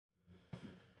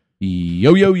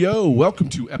Yo, yo, yo. Welcome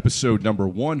to episode number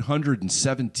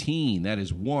 117. That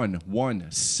is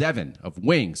 117 of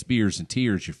Wings, Beers, and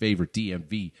Tears, your favorite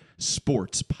DMV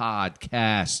sports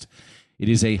podcast. It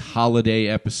is a holiday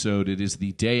episode. It is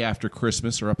the day after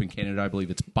Christmas, or up in Canada, I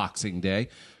believe it's Boxing Day,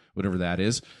 whatever that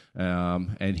is.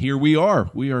 And here we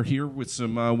are. We are here with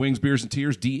some Wings, Beers, and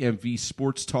Tears, DMV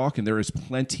sports talk, and there is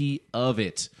plenty of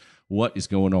it. What is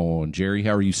going on? Jerry,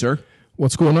 how are you, sir?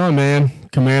 What's going on, man?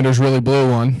 Commanders really blew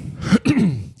one.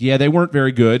 Yeah, they weren't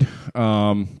very good.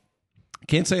 Can't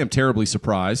say I'm terribly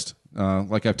surprised.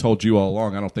 Like I've told you all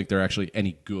along, I don't think they're actually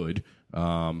any good.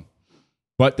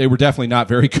 But they were definitely not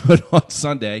very good on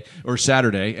Sunday or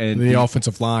Saturday. And the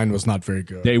offensive line was not very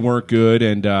good. They weren't good,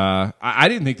 and I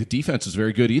didn't think the defense was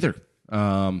very good either.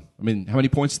 I mean, how many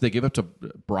points did they give up to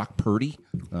Brock Purdy?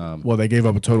 Well, they gave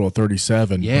up a total of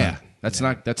 37. Yeah, that's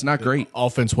not great.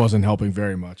 Offense wasn't helping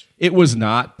very much. It was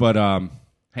not, but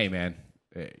hey, man,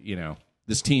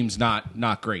 this team's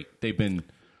not great. They've been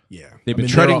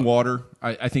treading water.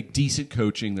 I think decent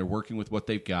coaching. They're working with what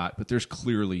they've got, but there's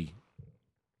clearly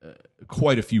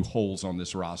quite a few holes on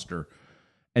this roster.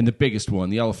 And the biggest one,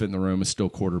 the elephant in the room, is still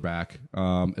quarterback.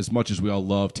 As much as we all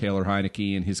love Taylor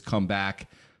Heineke and his comeback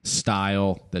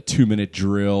style, the 2-minute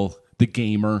drill, the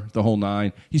gamer, the whole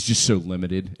nine, he's just so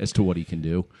limited as to what he can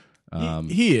do.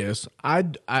 He is. I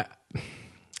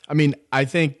mean, I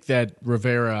think that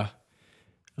Rivera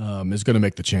is going to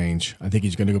make the change. I think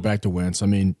he's going to go back to Wentz. I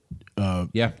mean,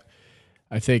 yeah.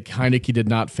 I think Heineke did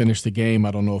not finish the game.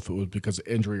 I don't know if it was because of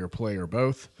injury or play or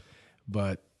both,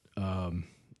 but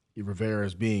Rivera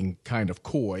is being kind of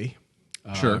coy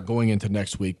going into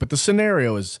next week. But the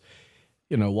scenario is,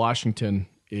 Washington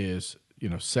is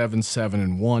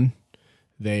 7-7-1.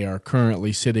 They are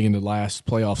currently sitting in the last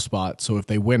playoff spot. So if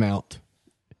they win out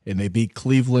and they beat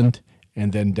Cleveland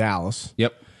and then Dallas,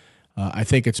 I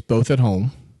think it's both at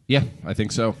home. Yeah, I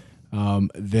think so.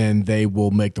 Then they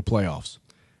will make the playoffs.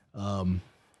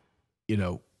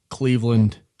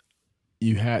 Cleveland,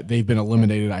 they've been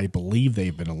eliminated. I believe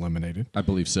they've been eliminated. I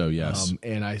believe so. Yes.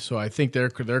 So I think they're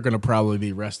going to probably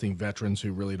be resting veterans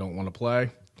who really don't want to play.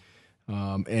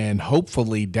 And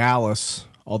hopefully Dallas,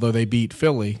 although they beat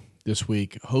Philly this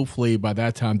week, hopefully by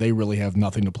that time they really have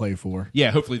nothing to play for.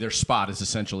 Yeah, hopefully their spot is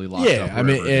essentially locked up. Yeah, I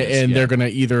mean, and they're going to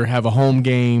either have a home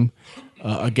game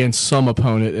against some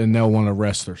opponent, and they'll want to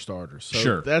rest their starters. So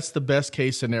sure, that's the best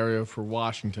case scenario for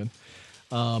Washington.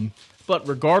 But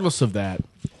regardless of that,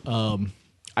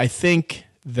 I think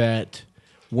that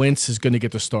Wentz is going to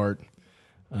get the start.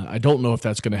 I don't know if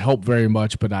that's going to help very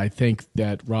much, but I think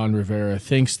that Ron Rivera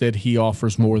thinks that he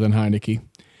offers more than Heineke.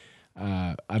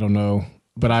 I don't know.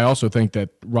 But I also think that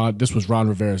this was Ron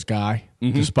Rivera's guy,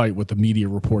 despite what the media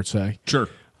reports say. Sure.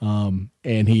 And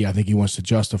I think he wants to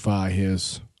justify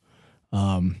his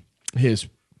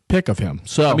pick of him.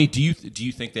 So I mean, do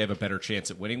you think they have a better chance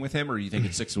at winning with him, or do you think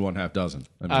it's 6 1 half dozen?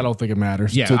 I don't think it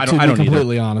matters. Yeah, to be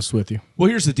completely honest with you. Well,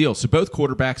 here's the deal. So both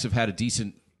quarterbacks have had a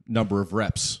decent number of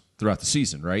reps throughout the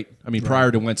season, right? I mean,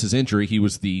 prior to Wentz's injury, he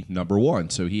was the number one,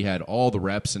 so he had all the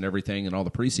reps and everything and all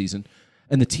the preseason.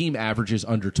 And the team averages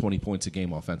under 20 points a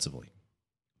game offensively.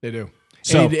 They do.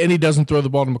 So, and he doesn't throw the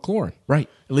ball to McLaurin. Right.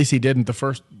 At least he didn't the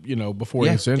first, before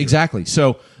he was injured. Exactly.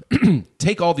 So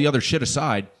take all the other shit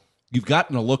aside. You've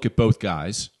gotten a look at both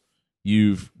guys.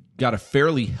 You've got a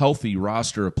fairly healthy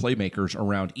roster of playmakers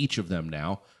around each of them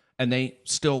now, and they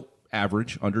still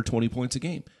average under 20 points a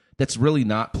game. That's really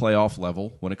not playoff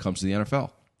level when it comes to the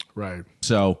NFL. Right.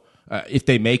 So if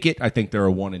they make it, I think they're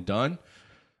a one and done.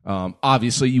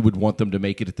 Obviously, you would want them to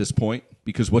make it at this point,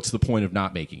 because what's the point of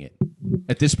not making it?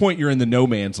 At this point, you're in the no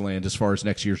man's land as far as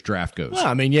next year's draft goes. Well,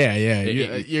 I mean,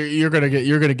 you're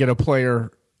gonna get a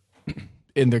player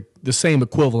in the same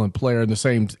equivalent player in the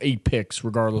same 8 picks,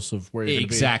 regardless of where you're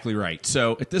exactly right.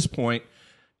 So at this point,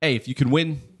 hey, if you can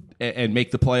win and make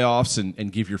the playoffs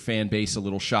and give your fan base a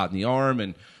little shot in the arm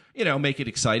and make it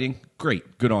exciting,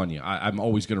 great, good on you. I'm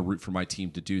always going to root for my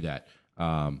team to do that.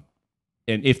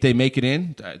 And if they make it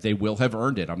in, they will have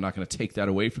earned it. I'm not going to take that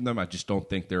away from them. I just don't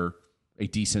think they're a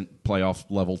decent playoff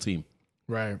level team.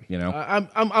 Right.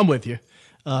 I'm with you.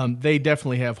 They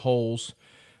definitely have holes.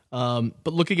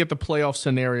 But looking at the playoff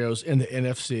scenarios in the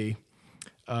NFC,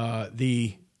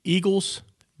 the Eagles,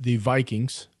 the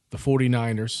Vikings, the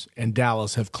 49ers, and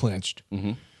Dallas have clinched.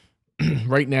 Mm-hmm.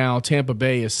 Right now, Tampa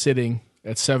Bay is sitting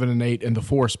at 7-8 in the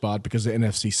 4 spot because the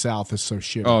NFC South is so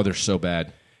shitty. Oh, they're so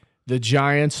bad. The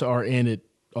Giants are in it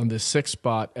on the 6th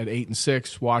spot at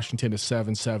 8-6. Washington is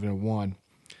 7-1.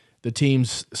 The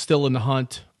teams still in the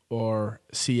hunt are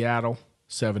Seattle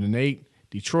 7-8,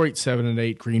 Detroit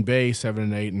 7-8, Green Bay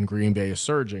 7-8, and Green Bay is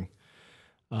surging.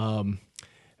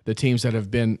 The teams that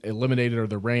have been eliminated are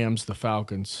the Rams, the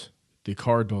Falcons, the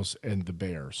Cardinals, and the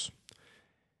Bears.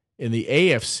 In the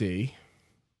AFC,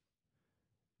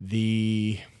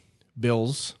 the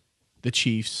Bills, the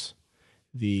Chiefs,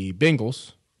 the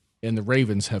Bengals, and the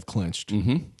Ravens have clinched.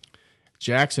 Mm-hmm.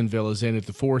 Jacksonville is in at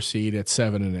the 4 seed at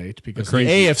 7-8 because the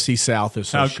AFC South is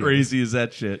so How shitty. crazy is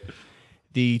that shit?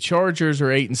 The Chargers are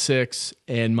 8-6,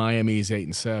 and Miami is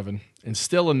 8-7. And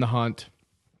still in the hunt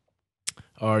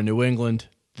are New England,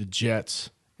 the Jets,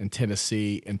 and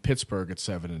Tennessee, and Pittsburgh at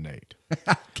 7-8.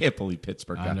 I can't believe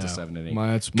Pittsburgh got to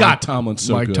 7-8. Tomlin's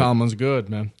so Mike good. Tomlin's good,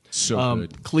 man. So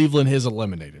good. Cleveland is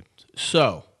eliminated.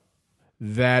 So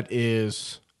that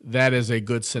is a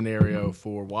good scenario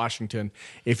for Washington.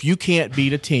 If you can't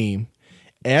beat a team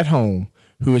at home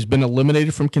who has been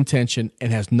eliminated from contention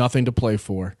and has nothing to play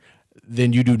for,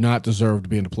 then you do not deserve to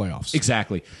be in the playoffs.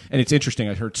 Exactly. And it's interesting.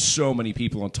 I heard so many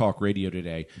people on talk radio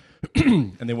today,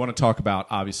 and they want to talk about,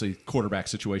 obviously, quarterback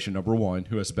situation, number one,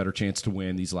 who has a better chance to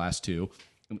win these last two.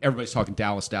 And everybody's talking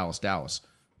Dallas, Dallas, Dallas.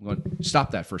 I'm going,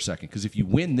 stop that for a second, because if you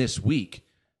win this week,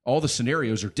 all the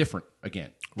scenarios are different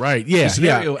again. Right, yeah. The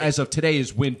scenario as of today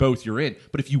is win both, you're in.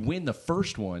 But if you win the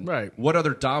first one, right, what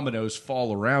other dominoes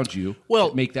fall around you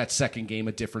that make that second game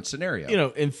a different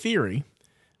scenario? In theory,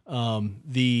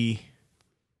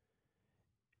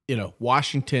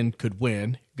 Washington could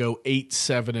win, go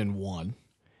 8-7-1,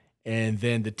 and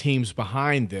then the teams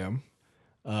behind them,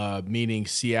 meaning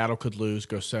Seattle could lose,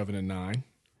 go 7-9,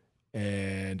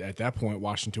 and at that point,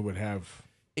 Washington would have.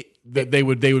 They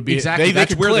would be exactly.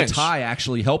 That's where clinch. The tie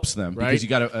actually helps them, right? Because you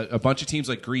got a bunch of teams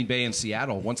like Green Bay and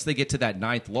Seattle. Once they get to that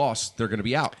 9th loss, they're going to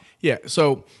be out. Yeah.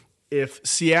 So if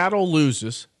Seattle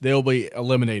loses, they'll be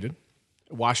eliminated.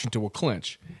 Washington will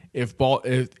clinch.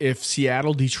 If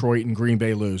Seattle, Detroit, and Green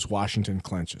Bay lose, Washington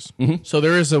clinches. Mm-hmm. So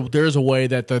there is a way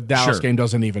that the Dallas game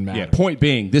doesn't even matter. Yeah. Point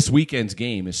being, this weekend's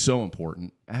game is so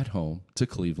important at home to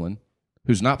Cleveland,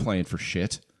 who's not playing for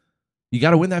shit. You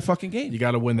got to win that fucking game. You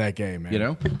got to win that game, man. You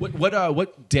know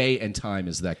what day and time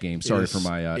is that game? Sorry for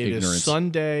my ignorance. It is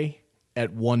Sunday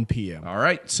at 1 p.m. All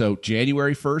right, so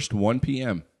January 1st, 1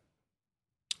 p.m.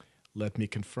 Let me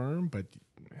confirm, but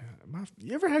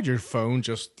you ever had your phone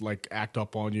just like act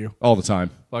up on you all the time?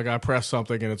 Like I press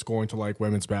something and it's going to like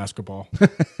women's basketball.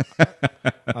 I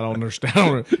don't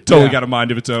understand. Totally got a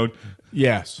mind of its own.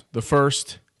 Yes, the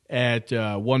first at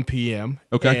 1 p.m.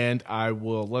 Okay. And I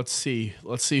will let's see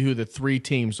who the 3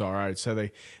 teams are. All right, so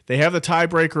they have the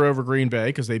tiebreaker over Green Bay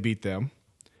because they beat them.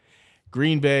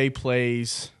 Green Bay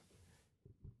plays,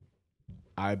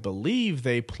 I believe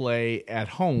they play at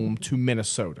home to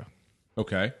Minnesota.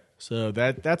 Okay. So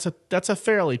that's a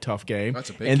fairly tough game. That's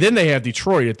a big and game. then they have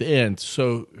Detroit at the end,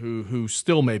 so who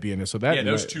still may be in it. So that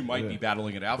those two might be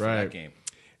battling it out for that game.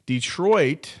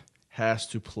 Detroit has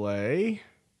to play.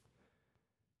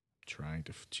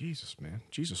 Jesus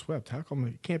wept. How come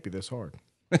it can't be this hard?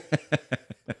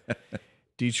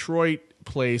 Detroit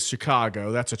plays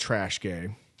Chicago. That's a trash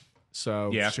game.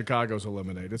 So Chicago's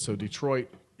eliminated. So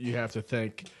Detroit, you have to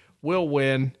think, will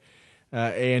win,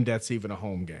 and that's even a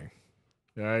home game.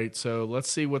 All right, so let's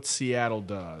see what Seattle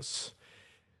does.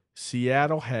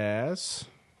 Seattle has...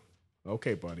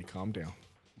 Okay, buddy, calm down.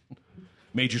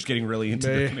 Major's getting really into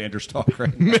the Commanders talk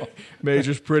right now.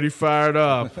 Major's pretty fired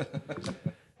up. All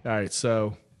right,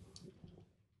 so...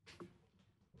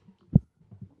 I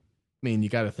mean, you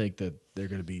got to think that they're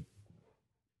going to beat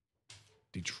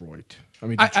Detroit. I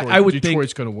mean,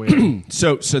 Detroit's going to win.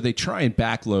 So they try and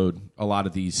backload a lot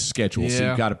of these schedules. Yeah. So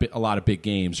you've got a lot of big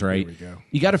games, right? Here we go.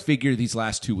 You got to figure these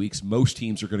last 2 weeks, most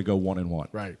teams are going to go 1-1.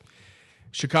 Right.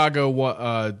 Chicago,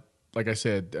 like I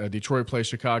said, Detroit plays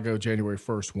Chicago January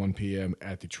 1st, 1 p.m.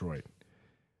 at Detroit.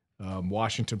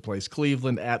 Washington plays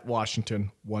Cleveland at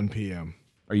Washington, 1 p.m.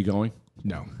 Are you going?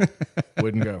 No.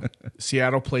 Wouldn't go.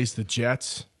 Seattle plays the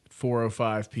Jets,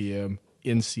 4:05 p.m.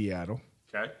 in Seattle.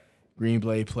 Okay. Green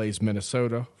Bay plays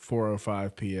Minnesota,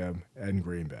 4:05 p.m. in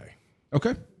Green Bay.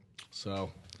 Okay.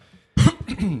 So,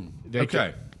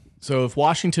 okay. So if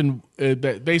Washington,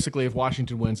 basically, if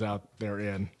Washington wins out, they're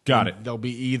in. Got it. They'll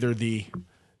be either the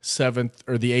 7th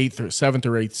or the 8th or 7th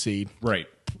or 8th seed. Right.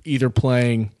 Either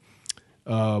playing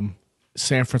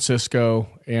San Francisco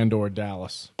and or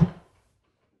Dallas.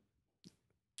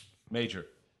 Major.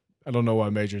 I don't know why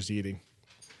Major's eating.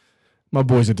 My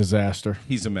boy's a disaster.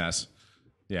 He's a mess.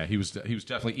 Yeah, he was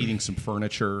definitely eating some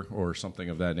furniture or something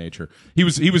of that nature. He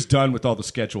was done with all the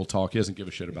schedule talk. He doesn't give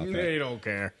a shit about that. They don't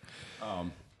care.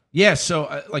 Yeah,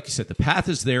 so like you said, the path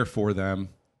is there for them.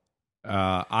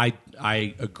 I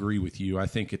agree with you. I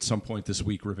think at some point this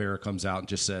week, Rivera comes out and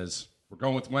just says, we're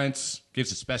going with Wentz,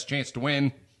 gives us best chance to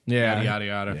win. Yeah, yada,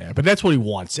 yada. Yeah, but that's what he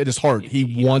wants. At his heart,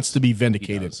 he wants to be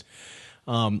vindicated.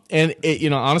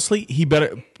 Honestly,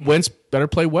 Wentz better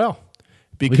play well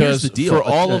because the deal. for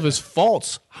all of his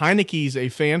faults, Heineke's a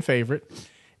fan favorite,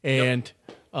 and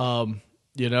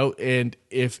and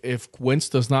if Wentz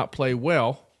does not play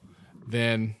well,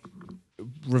 then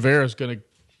Rivera's going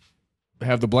to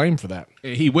have the blame for that.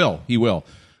 He will. He will.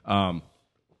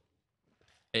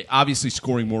 Obviously,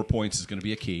 scoring more points is going to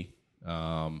be a key.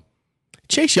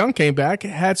 Chase Young came back,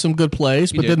 had some good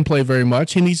plays, but didn't play very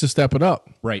much. He needs to step it up.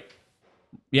 Right.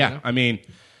 Yeah. I mean,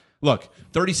 look,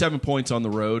 37 points on the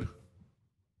road.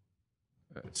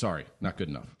 Sorry, not good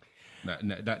enough.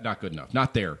 Not good enough.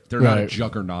 Not there. They're not a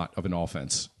juggernaut of an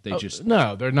offense. They just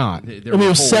no, they're not. It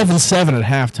was 7-7 at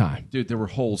halftime. Dude, there were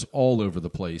holes all over the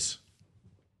place.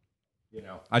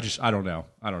 I don't know.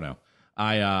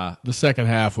 The second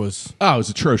half was it was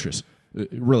atrocious.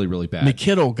 Really, really bad.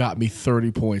 McKittle got me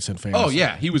 30 points in fantasy. Oh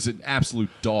yeah, he was an absolute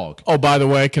dog. Oh, by the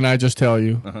way, can I just tell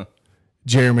you,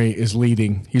 Jeremy is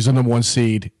leading. He's the number 1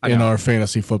 seed in our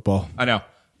fantasy football. I know.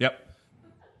 Yep.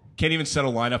 Can't even set a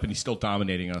lineup, and he's still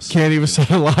dominating us. Can't even set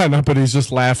a lineup, and he's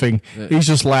just laughing. He's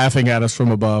just laughing at us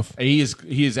from above. He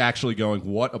is actually going,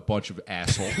 what a bunch of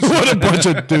assholes. What a bunch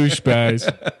of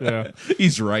douchebags. Yeah.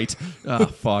 He's right. Oh,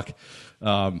 fuck.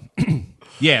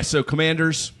 Yeah, so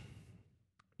Commanders,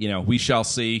 we shall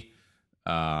see.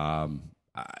 I'm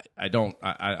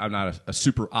not a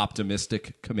super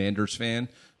optimistic Commanders fan,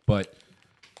 but,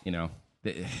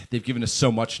 they've given us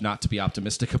so much not to be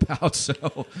optimistic about.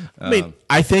 So,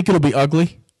 I think it'll be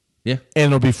ugly. Yeah. And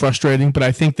it'll be frustrating, but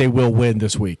I think they will win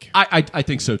this week. I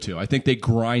think so, too. I think they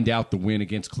grind out the win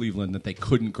against Cleveland that they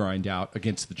couldn't grind out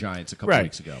against the Giants a couple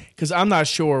weeks ago. Because I'm not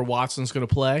sure Watson's going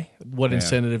to play. What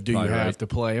incentive do you have to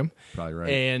play him? Probably right.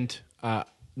 And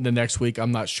the next week,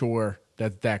 I'm not sure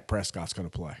that Dak Prescott's going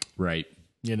to play. Right.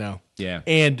 Yeah.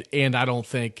 And I don't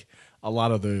think a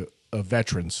lot of the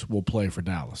veterans will play for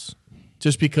Dallas.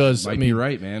 Just because, might be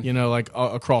right, man.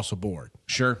 Across the board.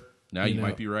 Sure. No, you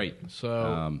might be right.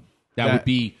 So that would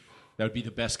be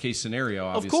the best case scenario.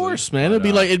 Obviously. Of course, man.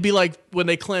 It'd be like when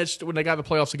they clinched when they got the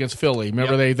playoffs against Philly.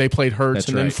 Remember they played Hurts,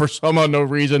 and then for some unknown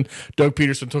reason, Doug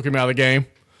Peterson took him out of the game.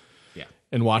 Yeah,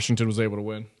 and Washington was able to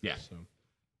win. Yeah. So.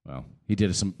 Well, he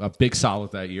did a big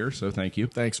solid that year, so thank you.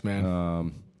 Thanks, man.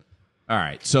 All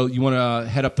right, so you want to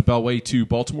head up the Beltway to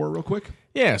Baltimore real quick?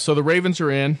 Yeah, so the Ravens are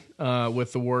in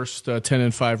with the worst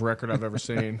 10-5 record I've ever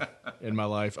seen in my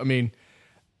life. I mean,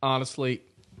 honestly,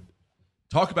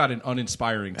 talk about an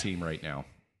uninspiring team right now.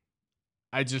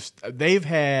 They've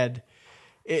had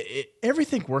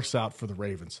everything works out for the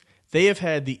Ravens. They have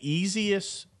had the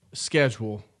easiest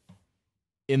schedule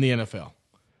in the NFL.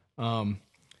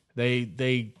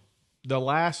 The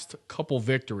last couple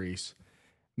victories,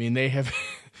 I mean,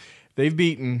 they've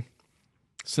beaten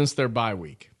since their bye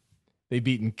week. They've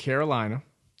beaten Carolina.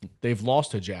 They've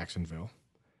lost to Jacksonville.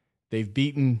 They've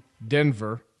beaten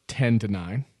Denver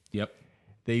 10-9. Yep.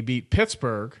 They beat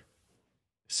Pittsburgh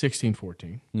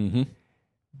 16-14. Mm-hmm.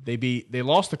 They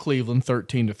lost to Cleveland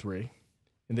 13-3,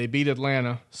 and they beat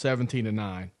Atlanta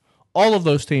 17-9. All of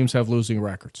those teams have losing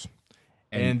records.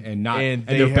 And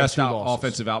their best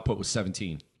offensive output was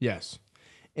 17. Yes.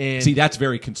 And see, that's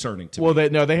very concerning to me. Well,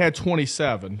 they had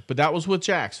 27, but that was with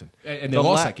Jackson. And they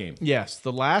lost that game. Yes.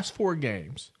 The last 4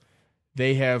 games,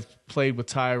 they have played with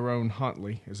Tyrone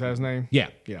Huntley. Is that his name? Yeah.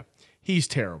 Yeah. He's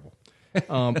terrible.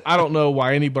 I don't know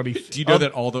why anybody... Do you know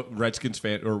that all the Redskins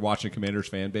fan or Washington Commanders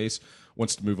fan base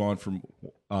wants to move on from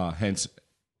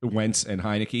Wentz and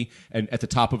Heineke, and at the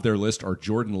top of their list are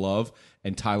Jordan Love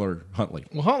and Tyler Huntley.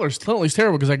 Well, Huntley's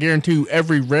terrible because I guarantee you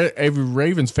every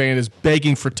Ravens fan is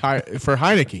begging for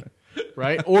Heineke,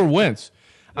 right? Or Wentz.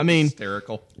 I mean,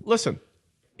 hysterical. Listen,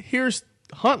 here's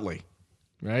Huntley,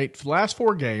 right? For the last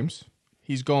 4 games,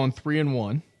 he's gone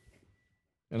 3-1,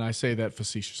 and I say that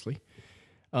facetiously.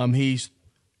 He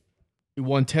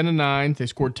won 10-9. They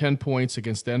scored 10 points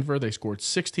against Denver. They scored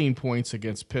 16 points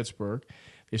against Pittsburgh.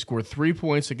 They scored 3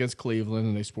 points against Cleveland,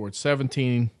 and they scored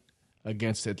 17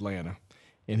 against Atlanta.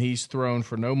 And he's thrown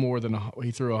for no more than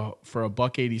he threw for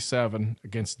 $187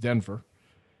 against Denver.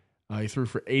 He threw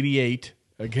for 88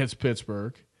 against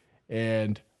Pittsburgh,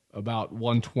 and about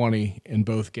 120 in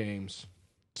both games.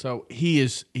 So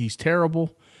he's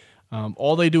terrible.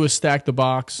 All they do is stack the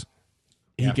box.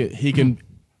 He can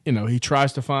he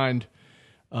tries to find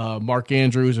Mark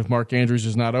Andrews. If Mark Andrews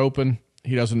is not open,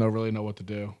 he doesn't really know what to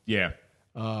do. Yeah.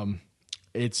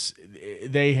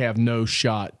 They have no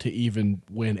shot to even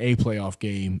win a playoff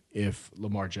game if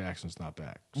Lamar Jackson's not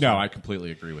back. So, no, I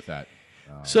completely agree with that.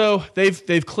 So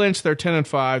they've clinched their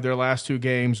 10-5. Their last 2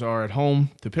 games are at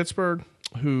home to Pittsburgh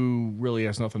who really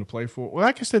has nothing to play for. Well,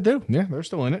 I guess they do. Yeah, they're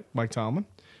still in it, Mike Tomlin.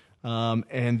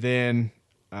 And then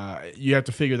you have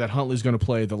to figure that Huntley's going to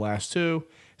play the last two.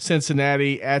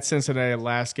 Cincinnati,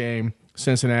 last game.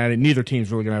 Cincinnati, neither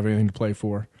team's really going to have anything to play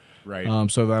for.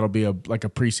 Right. So that'll be like a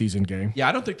preseason game. Yeah,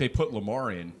 I don't think they put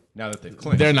Lamar in now that they've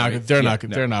clinched. They're not. Right?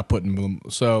 They're not putting them.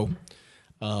 So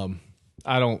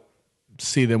I don't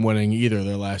see them winning either of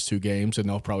their last two games, and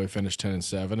they'll probably finish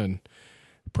 10-7 and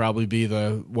probably be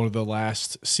one of the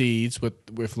last seeds. But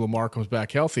if Lamar comes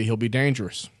back healthy, he'll be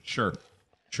dangerous. Sure.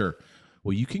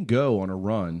 Well, you can go on a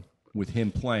run with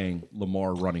him playing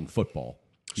Lamar running football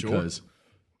because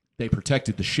they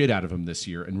protected the shit out of him this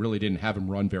year and really didn't have him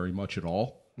run very much at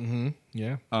all. Mm-hmm.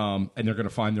 Yeah. And they're going to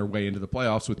find their way into the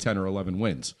playoffs with 10 or 11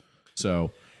 wins.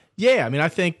 So, yeah, I mean, I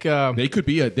think they could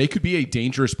be a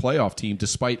dangerous playoff team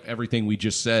despite everything we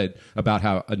just said about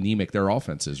how anemic their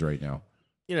offense is right now.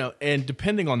 And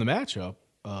depending on the matchup,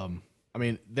 I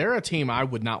mean, they're a team I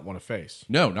would not want to face.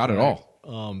 No, not at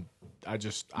all.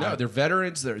 They're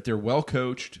veterans. They're well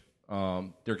coached.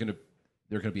 They're gonna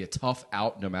be a tough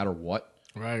out no matter what.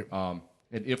 Right.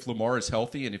 And if Lamar is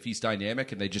healthy and if he's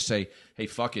dynamic and they just say, hey,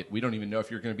 fuck it, we don't even know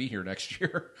if you're going to be here next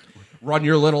year. Run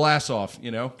your little ass off,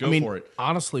 go for it.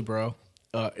 Honestly, bro,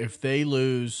 if they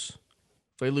go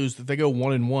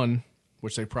 1-1,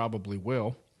 which they probably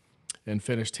will, and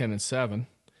finish 10-7,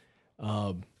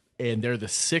 and they're the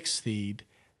 6th seed,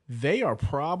 they are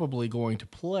probably going to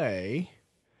play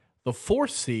the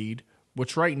 4th seed,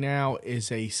 which right now is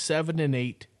a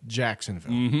 7-8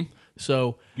 Jacksonville. Mm-hmm.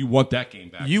 So you want that game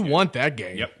back. You want that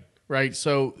game. Yep. Right?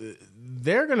 So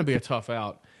they're going to be a tough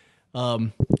out.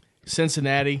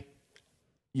 Cincinnati,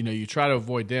 you try to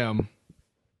avoid them,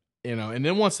 and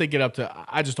then once they get up to,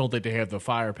 I just don't think they have the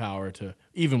firepower to,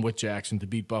 even with Jackson, to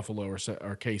beat Buffalo or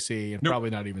KC, and probably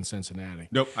not even Cincinnati.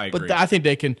 Nope, I agree. But I think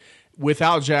they can,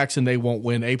 without Jackson, they won't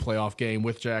win a playoff game.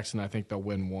 With Jackson, I think they'll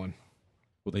win one.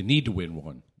 Well, they need to win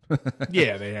one.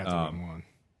 Yeah, they have to win one.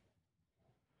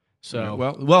 So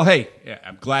well, hey,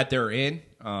 I'm glad they're in.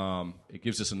 It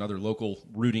gives us another local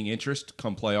rooting interest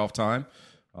come playoff time.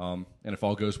 And if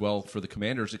all goes well for the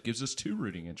Commanders, it gives us 2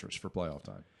 rooting interests for playoff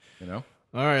time.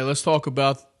 All right, let's talk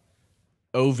about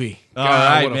Ovi. All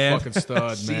right, what man. A fucking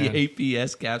stud, man.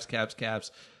 CAPS,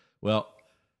 Caps. Well,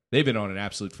 they've been on an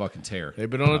absolute fucking tear. They've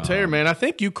been on a tear, man. I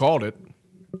think you called it.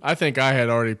 I think I had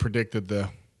already predicted the.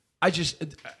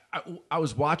 I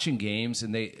was watching games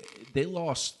and they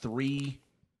lost 3.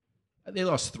 They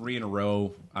lost 3 in a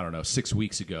row, I don't know, 6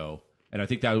 weeks ago. And I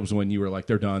think that was when you were like,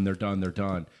 they're done.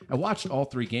 I watched all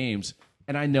 3 games,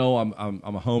 and I know I'm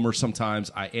a homer sometimes.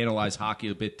 I analyze hockey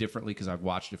a bit differently because I've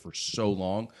watched it for so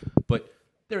long. But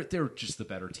they're just the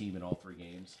better team in all 3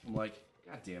 games. I'm like,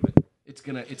 God damn it. It's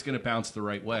gonna bounce the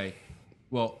right way.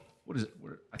 Well, what is it?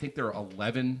 I think they're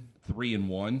 11-3-1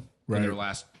 in their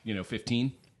last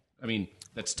 15. I mean,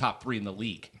 that's top 3 in the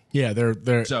league. Yeah,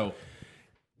 they're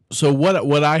So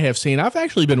what I have seen, I've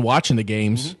actually been watching the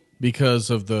games because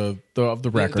of the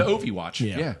record. The Ovi watch.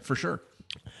 Yeah, for sure.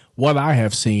 What I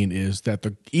have seen is that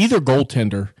either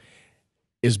goaltender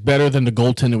is better than the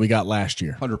goaltender we got last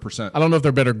year. 100%. I don't know if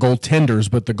they're better goaltenders,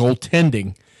 but the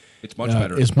goaltending it's much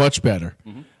better. Is much better.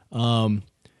 Mm-hmm.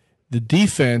 The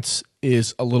defense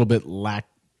is a little bit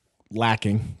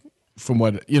lacking from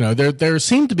what there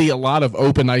seem to be a lot of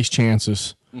open ice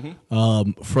chances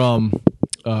from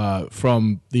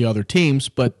the other teams,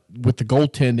 but with the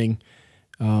goaltending,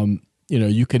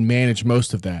 you can manage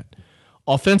most of that.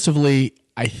 Offensively,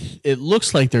 it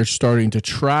looks like they're starting to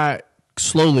try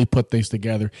slowly put things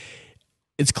together.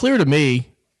 It's clear to me,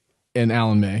 and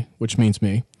Alan May, which means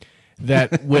me,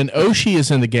 that when Oshie is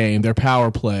in the game, their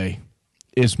power play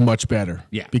is much better.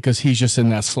 Yeah, because he's just in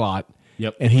that slot.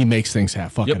 Yep. And he makes things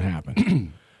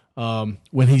happen.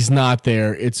 When he's not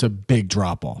there, it's a big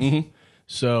drop off. Mm-hmm.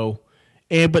 So,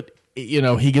 but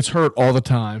he gets hurt all the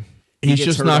time. He's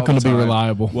just not going to be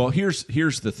reliable. Well, here's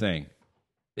the thing: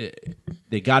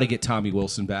 they got to get Tommy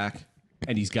Wilson back,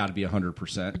 and he's got to be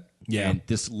 100%. Yeah. And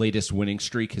this latest winning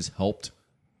streak has helped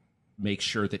make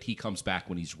sure that he comes back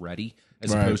when he's ready,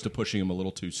 as opposed to pushing him a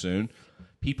little too soon.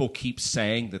 People keep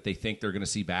saying that they think they're going to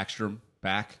see Backstrom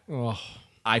back. Oh.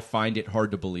 I find it hard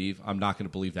to believe. I'm not going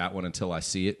to believe that one until I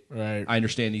see it. Right. I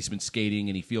understand he's been skating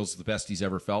and he feels the best he's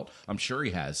ever felt. I'm sure he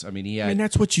has. I mean,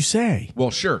 that's what you say. Well,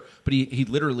 sure, but he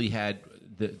literally had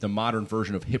the modern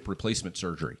version of hip replacement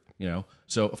surgery.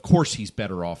 So of course he's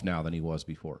better off now than he was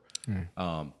before.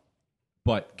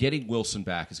 But getting Wilson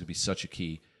back is going to be such a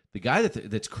key. The guy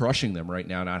that's crushing them right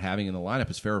now, not having in the lineup,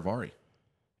 is Faravari.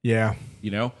 Yeah.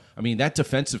 I mean, that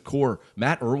defensive core.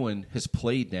 Matt Irwin has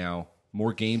played now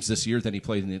more games this year than he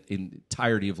played in the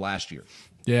entirety of last year.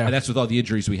 Yeah. And that's with all the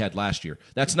injuries we had last year.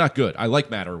 That's not good. I like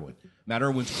Matt Irwin. Matt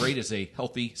Irwin's great as a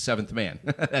healthy seventh man.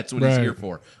 That's what he's here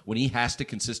for. When he has to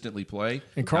consistently play.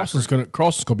 And Carlson's gonna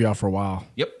be out for a while.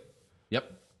 Yep.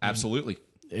 Absolutely.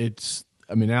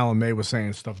 Alan May was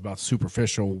saying stuff about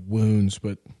superficial wounds,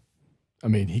 but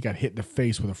he got hit in the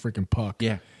face with a freaking puck.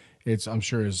 Yeah. I'm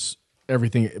sure his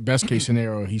everything. Best case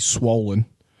scenario, he's swollen.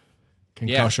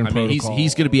 Concussion protocol.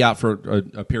 He's going to be out for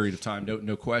a period of time,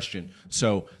 no question.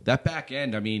 So that back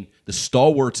end, the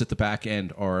stalwarts at the back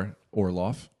end are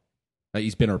Orlov.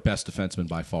 He's been our best defenseman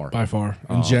by far.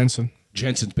 And Jensen.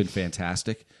 Jensen's been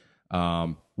fantastic.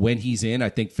 When he's in, I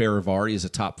think Farivari is a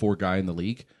top 4 guy in the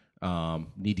league.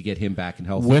 Need to get him back and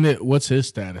healthy. What's his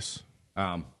status?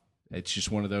 It's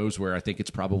just one of those where I think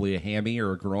it's probably a hammy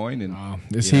or a groin. And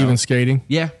is he even skating?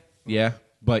 Yeah.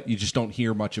 But you just don't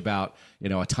hear much about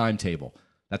a timetable.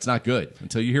 That's not good.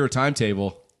 Until you hear a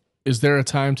timetable. Is there a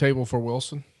timetable for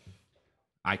Wilson?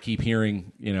 I keep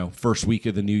hearing first week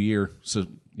of the new year. So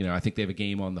I think they have a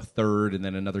game on the 3rd and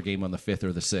then another game on the 5th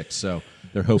or the 6th. So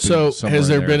they're hoping. So has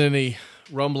there been any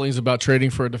rumblings about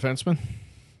trading for a defenseman?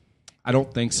 I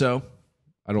don't think so.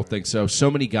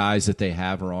 So many guys that they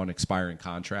have are on expiring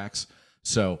contracts.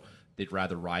 So they'd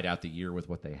rather ride out the year with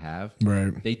what they have.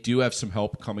 Right. They do have some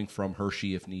help coming from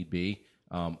Hershey if need be.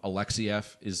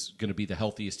 Alexiev is going to be the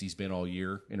healthiest he's been all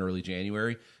year in early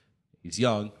January. He's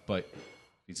young, but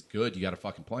he's good. You got to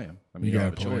fucking play him. You don't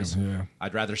have a choice. Yeah.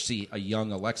 I'd rather see a young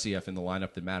Alexiev in the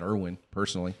lineup than Matt Irwin,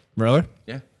 personally. Really?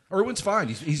 Yeah. Irwin's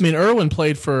fine. Irwin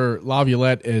played for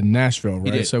Laviolette in Nashville, right?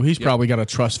 He did. So he's probably got a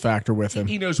trust factor with him.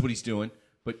 He knows what he's doing.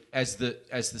 But as the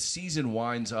season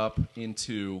winds up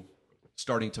into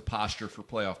starting to posture for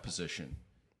playoff position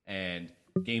and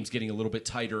games getting a little bit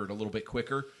tighter and a little bit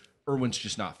quicker, Irwin's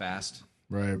just not fast.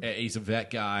 Right. He's a vet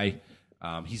guy.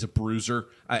 He's a bruiser.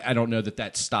 I don't know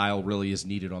that style really is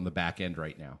needed on the back end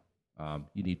right now.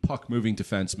 You need puck-moving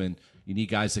defensemen. You need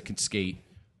guys that can skate.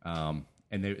 And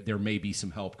there may be some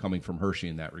help coming from Hershey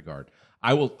in that regard.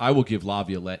 I will give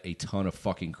Laviolette a ton of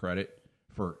fucking credit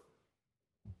for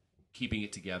keeping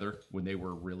it together when they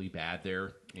were really bad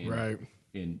there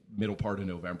in middle part of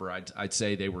November. I'd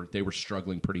say they were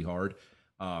struggling pretty hard.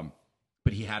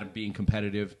 But he had them being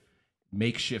competitive,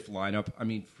 makeshift lineup.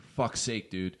 For fuck's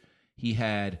sake, dude. He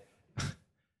had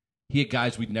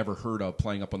guys we'd never heard of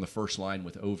playing up on the first line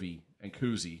with Ovi and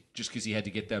Kuzi just because he had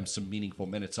to get them some meaningful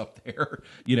minutes up there.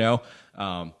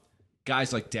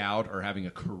 Guys like Dowd are having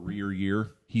a career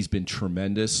year. He's been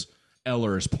tremendous.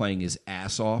 Eller is playing his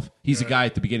ass off. He's a guy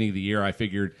at the beginning of the year I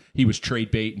figured he was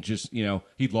trade bait and just,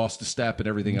 he'd lost a step and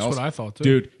everything else. That's what I thought, too.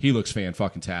 Dude, he looks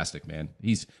fan-fucking-tastic, man.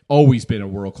 He's always been a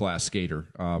world-class skater,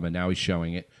 and now he's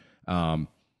showing it. But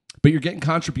you're getting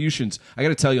contributions. I got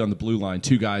to tell you on the blue line,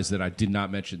 2 guys that I did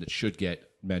not mention that should get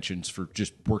mentions for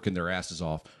just working their asses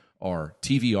off are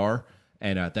TVR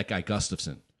and that guy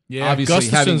Gustafsson. Yeah, obviously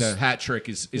having the hat trick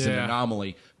is an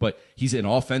anomaly, but he's an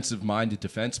offensive-minded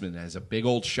defenseman that has a big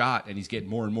old shot, and he's getting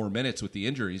more and more minutes with the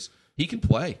injuries. He can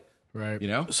play, right?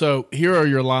 So here are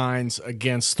your lines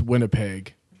against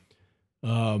Winnipeg. You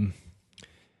mean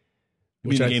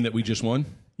the game that we just won?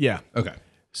 Yeah. Okay.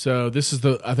 So this is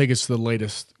I think it's the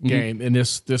latest game, and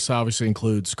this obviously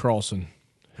includes Carlson,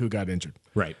 who got injured.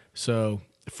 Right. So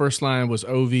the first line was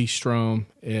Ovi, Strome,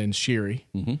 and Sheary.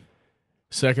 Mm-hmm.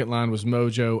 Second line was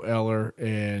Mojo, Eller,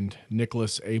 and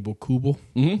Nicholas Abel-Kubel.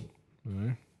 Mm-hmm.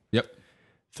 Right. Yep.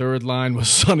 Third line was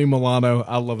Sonny Milano.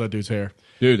 I love that dude's hair.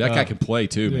 Dude, that guy can play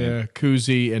too, man. Yeah,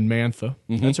 Kuzi and Mantha.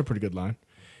 Mm-hmm. That's a pretty good line.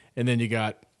 And then you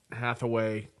got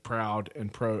Hathaway, Proud,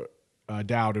 and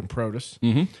Dowd and Protas.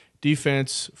 Mm-hmm.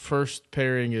 Defense, first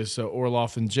pairing is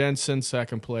Orlov and Jensen.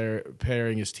 Second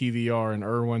pairing is TVR and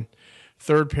Irwin.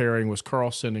 Third pairing was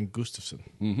Carlson and Gustafsson.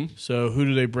 Mm-hmm. So who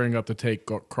do they bring up to take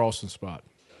Carlson's spot?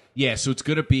 Yeah, so it's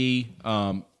going to be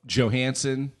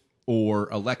Johansson or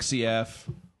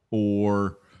Alexiev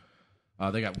or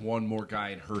they got one more guy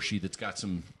in Hershey that's got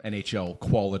some NHL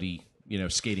quality,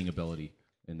 skating ability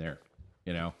in there,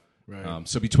 Right.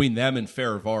 So between them and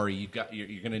Farivari,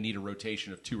 you're going to need a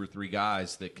rotation of 2 or 3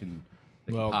 guys that can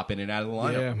pop in and out of the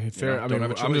lineup.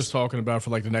 Yeah, I'm just talking about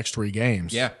for like the next 3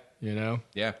 games. Yeah.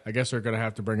 Yeah. I guess they're going to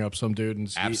have to bring up some dude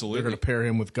and absolutely they're going to pair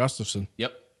him with Gustafsson.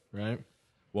 Yep. Right.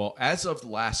 Well, as of the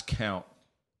last count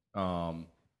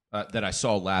that I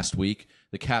saw last week,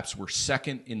 the Caps were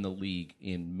second in the league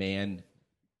in man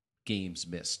games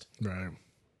missed. Right.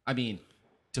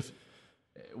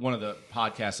 One of the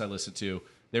podcasts I listened to,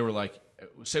 they were like,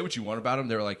 say what you want about him.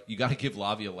 They were like, you got to give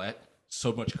Laviolette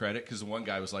so much credit because the one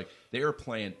guy was like, they are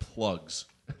playing plugs.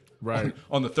 Right.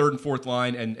 On the third and fourth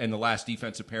line and the last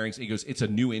defensive pairings. He goes, it's a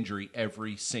new injury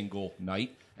every single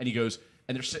night. And he goes,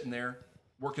 and they're sitting there,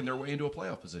 working their way into a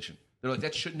playoff position. They're like,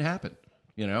 that shouldn't happen,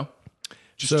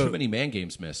 Just too many man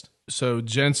games missed. So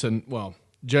Jensen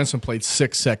played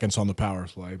 6 seconds on the power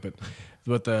play,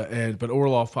 but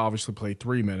Orlov obviously played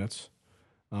 3 minutes.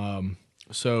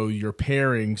 So your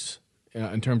pairings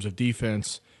in terms of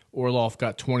defense, Orlov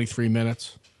got 23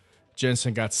 minutes,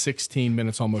 Jensen got 16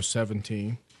 minutes, almost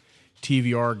 17.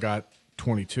 TVR got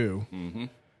 22.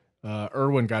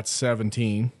 Irwin got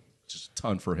 17. Just a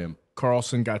ton for him.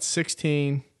 Carlson got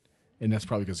 16, and that's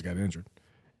probably because he got injured.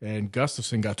 And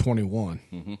Gustafson got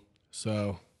 21.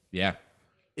 So yeah,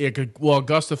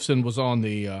 Gustafson was on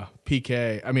the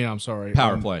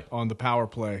power play on the power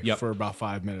play for about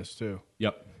 5 minutes too.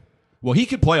 Yep. Well, he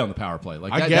could play on the power play.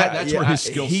 That's where his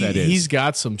skill set is. He's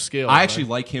got some skill. I actually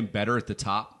like him better at the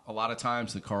top a lot of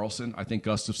times than Carlson. I think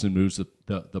Gustafson moves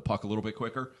the puck a little bit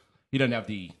quicker. He doesn't have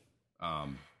the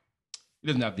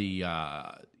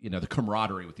the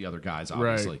camaraderie with the other guys,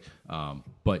 obviously. Right.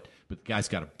 But the guy's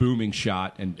got a booming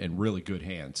shot and really good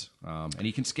hands, and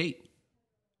he can skate.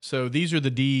 So these are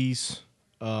the Ds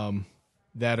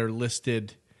that are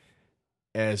listed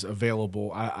as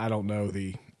available. I don't know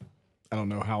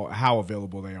how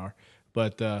available they are,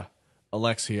 but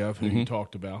Alexiev, who you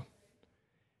talked about.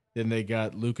 Then they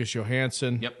got Lucas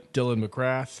Johansson, Dylan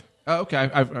McGrath. Oh, okay.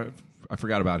 I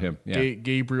forgot about him. Yeah.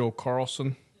 Gabriel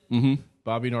Carlson,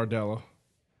 Bobby Nardello,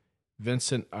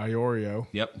 Vincent Iorio.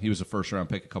 Yep, he was a first-round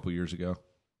pick a couple years ago.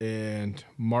 And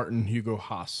Martin Hugo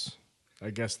Haas. I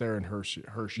guess they're in Hershey.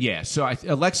 Yeah, so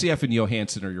Alexiev and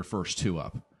Johansson are your first two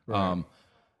up. Right.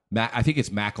 I think it's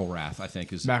McElrath.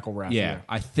 McElrath. Yeah,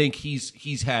 I think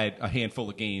he's had a handful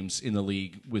of games in the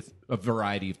league with a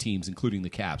variety of teams, including the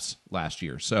Caps last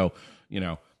year. So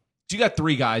you got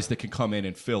three guys that can come in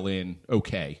and fill in.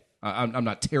 Okay, I'm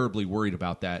not terribly worried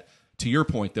about that. To your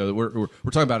point, though, we're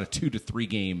talking about a 2 to 3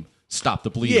 game stop the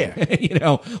bleeding.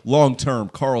 Yeah. Long term,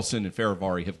 Carlson and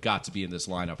Faravari have got to be in this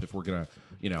lineup if we're gonna,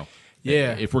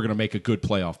 if we're gonna make a good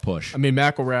playoff push. I mean,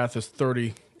 McElrath is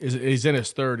 30. He's in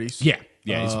his 30s.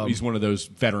 Yeah, he's one of those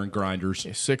veteran grinders.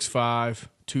 6'5",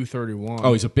 231.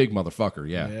 Oh, he's a big motherfucker.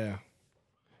 Yeah.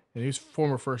 And he's a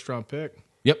former first-round pick.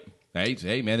 Yep.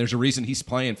 Hey, man, there's a reason he's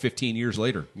playing 15 years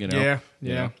later. Yeah.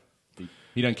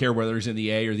 He doesn't care whether he's in the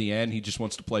A or the N. He just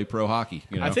wants to play pro hockey.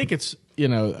 I think it's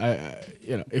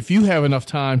if you have enough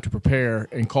time to prepare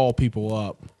and call people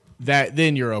up,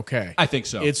 then you're okay. I think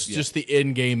so. It's just the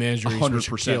in-game injuries.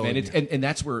 100%. And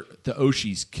that's where the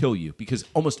Oshis kill you, because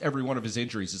almost every one of his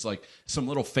injuries is like some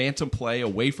little phantom play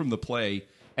away from the play,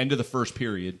 end of the first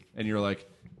period, and you're like,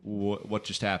 what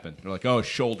just happened? They're like, his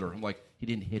shoulder. I'm like, he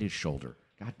didn't hit his shoulder.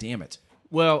 God damn it.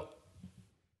 Well,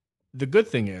 the good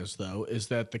thing is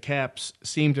that the Caps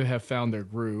seem to have found their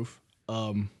groove,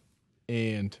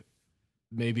 and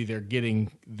maybe they're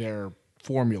getting their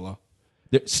formula.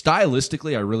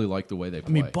 Stylistically, I really like the way they play.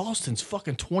 I mean, Boston's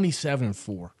fucking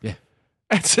 27-4. Yeah.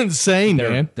 That's insane,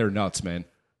 man. They're nuts, man.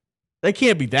 They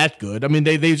can't be that good. I mean,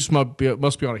 they just must be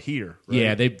on a heater. Right?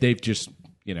 Yeah, they've just,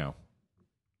 they're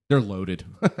loaded.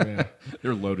 Yeah.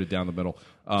 They're loaded down the middle.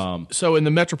 So in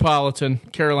the Metropolitan,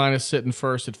 Carolina's sitting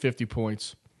first at 50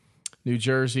 points. New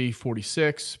Jersey,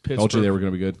 46. Pittsburgh. Told you they were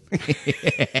going to be good.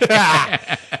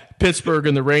 Pittsburgh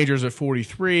and the Rangers at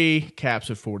 43. Caps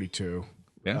at 42.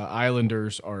 Yeah.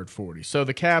 Islanders are at 40. So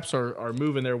the Caps are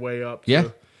moving their way up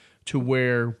to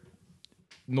where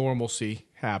normalcy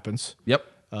happens. Yep.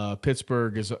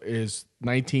 Pittsburgh is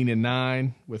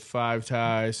 19-9 with 5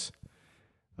 ties.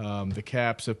 The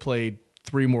Caps have played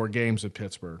 3 more games at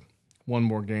Pittsburgh, 1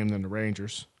 more game than the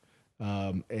Rangers,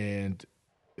 and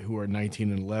who are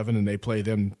 19-11, and they play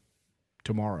them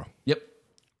tomorrow. Yep.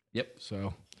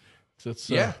 So let's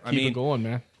keep it going,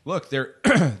 man. Look, they're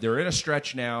in a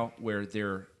stretch now where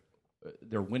they're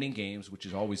winning games, which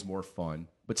is always more fun.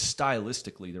 But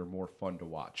stylistically, they're more fun to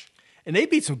watch. And they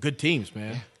beat some good teams,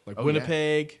 man. Like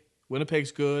Winnipeg. Yeah.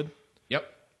 Winnipeg's good. Yep.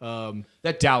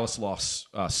 That Dallas loss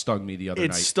stung me the other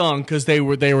night. It stung because they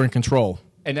were in control.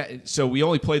 And so we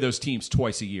only play those teams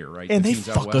twice a year, right? And they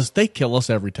fuck us. They kill us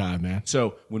every time, man.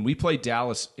 So when we played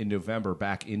Dallas in November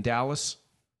back in Dallas,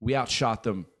 we outshot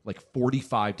them like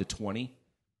 45-20,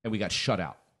 and we got shut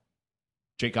out.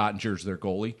 Jake Ottinger's their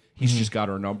goalie. He's just got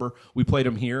our number. We played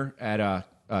them here at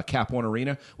Cap One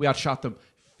Arena. We outshot them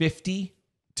 50-22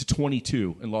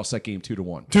 and lost that game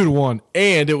 2-1. 2-1,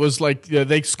 and it was like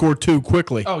they scored 2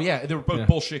 quickly. Oh yeah, they were both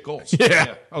bullshit goals.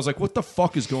 Yeah, I was like, what the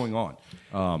fuck is going on?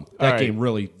 That game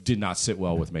really did not sit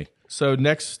well with me. So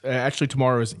next, actually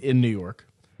tomorrow is in New York.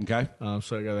 Okay.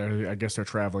 So I guess they're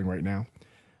traveling right now.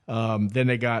 Then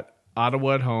they got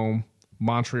Ottawa at home,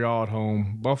 Montreal at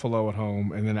home, Buffalo at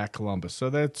home, and then at Columbus. So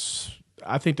that's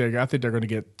I think they're going to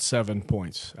get 7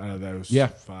 points out of those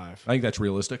 5. I think that's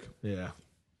realistic. Yeah.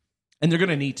 And they're going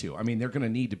to need to. I mean, they're going to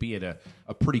need to be at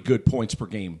a pretty good points per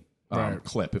game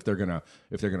clip if they're going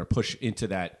to push into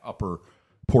that upper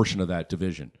portion of that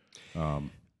division.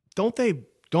 Don't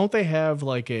they have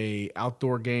like a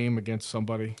outdoor game against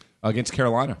somebody? Against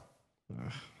Carolina.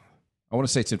 I want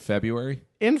to say it's in February.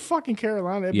 In fucking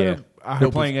Carolina? They're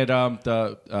playing at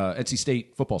the NC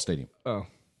State football stadium. Oh.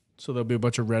 So there'll be a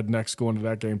bunch of rednecks going to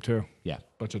that game too. Yeah.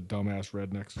 Bunch of dumbass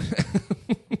rednecks.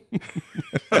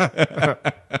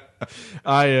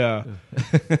 I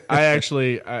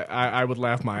would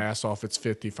laugh my ass off. It's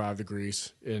 55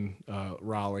 degrees in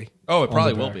Raleigh. Oh, it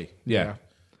probably will be. Yeah. I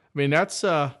mean, that's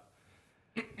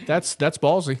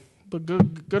ballsy, but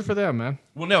good for them, man.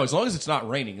 Well, no, as long as it's not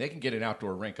raining, they can get an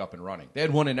outdoor rink up and running. They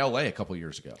had one in L.A. a couple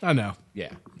years ago. I know.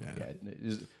 Yeah.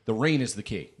 The rain is the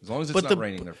key. As long as it's not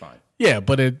raining, they're fine. Yeah,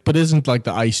 but isn't like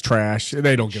the ice trash?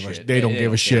 They don't give a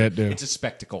shit, dude. It's a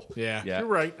spectacle. Yeah, you're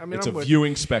right. I mean, it's a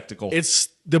viewing spectacle. It's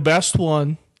the best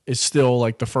one is still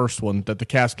like the first one that the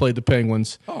Cats played the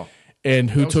Penguins. Oh,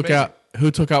 and who took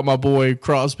out my boy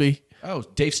Crosby? Oh,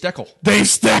 Dave Steckel.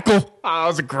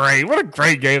 Oh, what a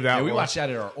great game that was. We watched that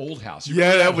at our old house.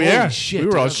 Holy shit. We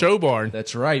were on Show Barn.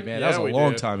 That's right, man. That was a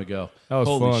long time ago. That was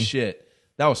Holy fun. shit.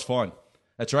 That was fun.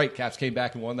 That's right. Caps came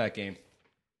back and won that game.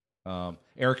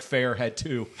 Eric Fair had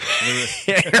 2.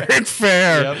 Eric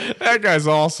Fair. Yep. That guy's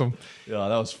awesome. Yeah,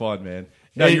 that was fun, man.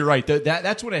 No, you're right.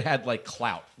 That's when it had like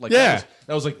clout. Like that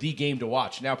was like the game to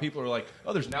watch. Now people are like,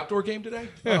 "Oh, there's an outdoor game today."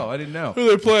 Oh, I didn't know. Who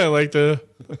are they playing? Like the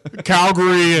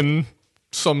Calgary and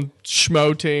some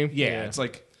schmo team. Yeah, it's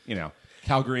like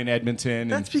Calgary and Edmonton.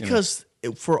 That's because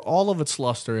for all of its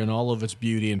luster and all of its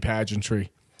beauty and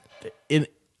pageantry,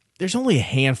 there's only a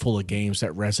handful of games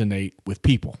that resonate with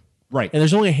people. Right. And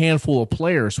there's only a handful of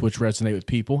players which resonate with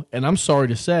people. And I'm sorry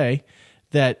to say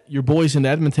that your boys in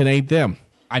Edmonton ain't them.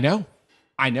 I know.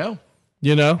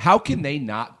 You know? How can they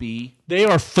not be? They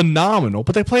are phenomenal,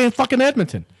 but they play in fucking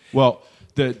Edmonton. Well,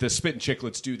 the Spit and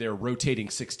Chicklets do their rotating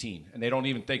 16, and they don't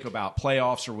even think about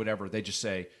playoffs or whatever. They just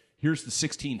say, here's the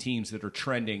 16 teams that are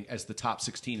trending as the top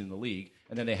 16 in the league,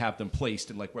 and then they have them placed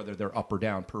in like whether they're up or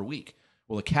down per week.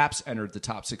 Well, the Caps entered the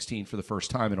top 16 for the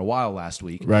first time in a while last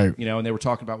week. Right. And they were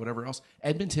talking about whatever else.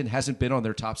 Edmonton hasn't been on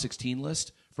their top 16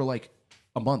 list for like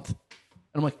a month. And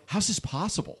I'm like, how's this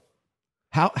possible?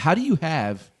 How do you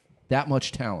have that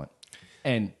much talent?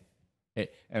 And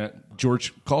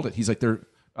George called it. He's like, their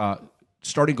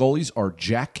starting goalies are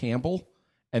Jack Campbell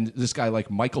and this guy like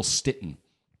Michael Stitton.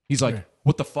 He's like,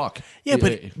 what the fuck? Yeah,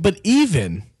 but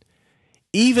even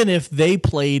if they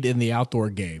played in the outdoor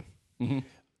game,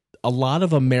 a lot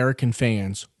of American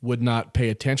fans would not pay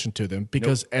attention to them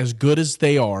because as good as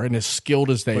they are and as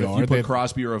skilled as they are, if you put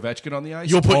Crosby or Ovechkin on the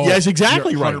ice, you'll put yes,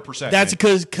 exactly right. 100%. That's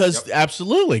because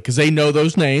absolutely because they know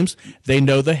those names, they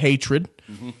know the hatred.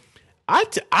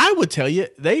 I would tell you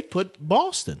they put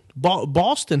Boston.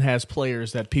 Boston has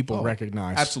players that people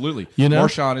recognize. Absolutely,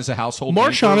 Marchand is a household.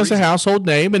 Marchand is a household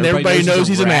name, and everybody knows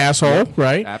he's an asshole,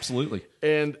 right? Absolutely,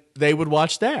 and they would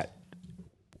watch that.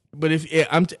 But if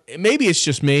maybe it's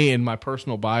just me and my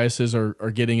personal biases are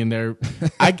getting in there.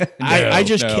 I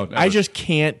just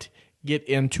can't get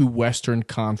into Western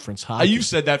Conference hockey. You've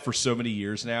said that for so many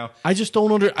years now. I just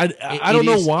don't I don't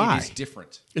know why. It is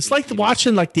different. It's like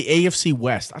watching like the AFC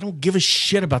West. I don't give a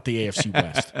shit about the AFC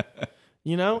West.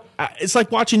 It's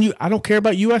like watching you. I don't care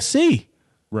about USC.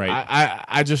 Right.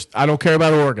 I don't care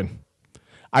about Oregon.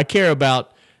 I care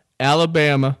about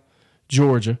Alabama,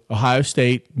 Georgia, Ohio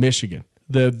State, Michigan.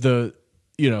 The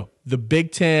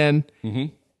Big Ten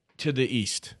to the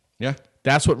East. Yeah.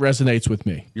 That's what resonates with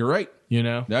me. You're right.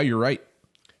 No, you're right.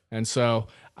 And so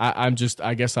I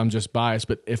guess I'm just biased.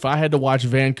 But if I had to watch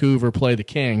Vancouver play the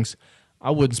Kings,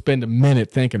 I wouldn't spend a minute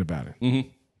thinking about it.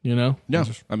 No.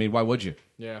 I mean, why would you?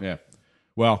 Yeah.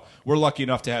 Well, we're lucky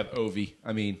enough to have Ovi.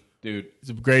 I mean, dude. He's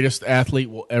the greatest athlete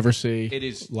we'll ever see. It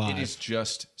is live. It is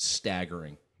just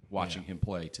staggering watching him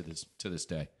play to this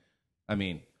day. I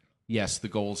mean, yes, the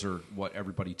goals are what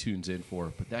everybody tunes in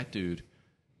for, but that dude,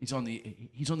 he's on the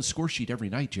score sheet every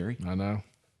night, Jerry. I know.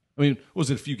 I mean, what was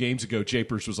it a few games ago?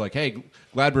 Japers was like, "Hey,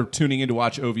 glad we're tuning in to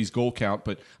watch Ovi's goal count,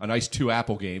 but a nice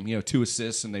 2-apple game, 2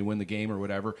 assists, and they win the game or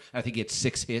whatever." I think he had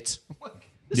 6 hits. I'm like,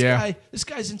 this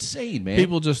guy's insane, man.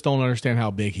 People just don't understand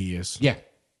how big he is. Yeah,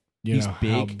 he's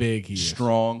big, how big he is,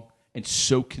 strong, and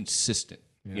so consistent.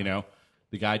 The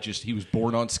guy he was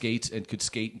born on skates and could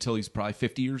skate until he's probably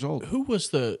 50 years old. Who was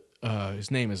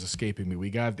his name is escaping me.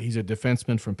 He's a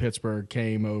defenseman from Pittsburgh.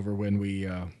 Came over when we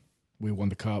won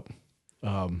the cup.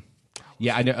 I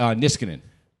know Niskanen.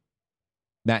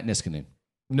 Matt Niskanen.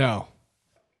 No.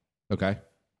 Okay.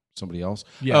 Somebody else?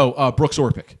 Yeah. Oh, Brooks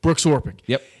Orpik. Brooks Orpik.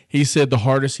 Yep. He said the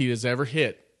hardest he has ever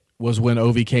hit was when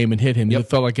Ovi came and hit him. It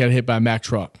felt like he got hit by a Mack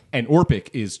truck. And Orpik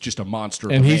is just a monster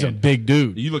of And a he's man. a big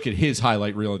dude. You look at his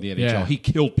highlight reel in the NHL. Yeah. He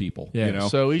killed people. Yeah. You know?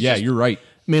 So he's just- you're right.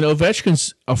 I mean,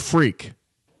 Ovechkin's a freak.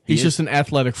 He's is. just an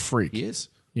athletic freak. He is.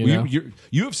 You know?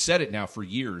 You have said it now for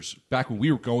years, back when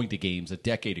we were going to games a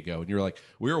decade ago, and you're like,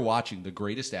 we were watching the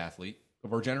greatest athlete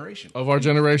of our generation. Of our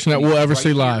generation that we'll ever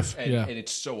see live. And, yeah. and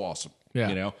it's so awesome. Yeah.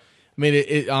 You know? I mean,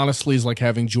 it honestly is like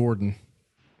having Jordan.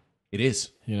 It is.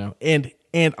 You know,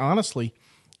 and honestly,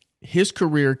 his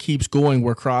career keeps going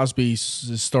where Crosby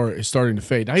is starting to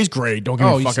fade. Now he's great. Don't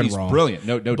get me fucking he's wrong. Brilliant.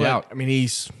 No But, doubt. I mean,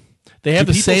 they have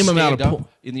the same amount of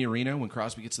in the arena when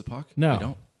Crosby gets the puck.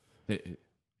 No. They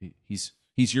don't.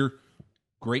 He's your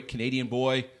great Canadian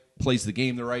boy. Plays the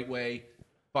game the right way.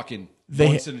 Fucking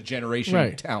once in a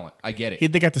generation talent. I get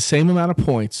it. They got the same amount of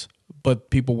points, but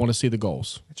people want to see the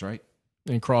goals. That's right.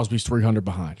 And Crosby's 300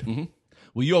 behind. Mm-hmm.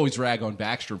 Well, you always rag on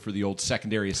Backstrom for the old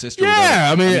secondary assist. Or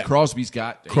Yeah, whatever. I mean, Crosby's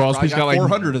got like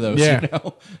 400 of those. Yeah. You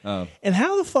know? And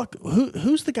how the fuck?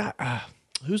 Who's the guy?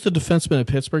 Who's the defenseman at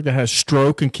Pittsburgh that has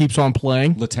stroke and keeps on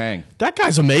playing? Letang. That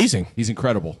guy's amazing. He's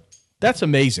incredible. That's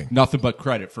amazing. Nothing but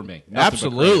credit for me.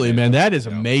 Absolutely, man. That is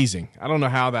amazing. I don't know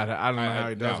how that. I don't know how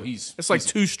he does it. It's like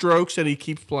 2 strokes and he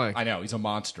keeps playing. I know he's a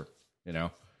monster. You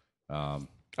know.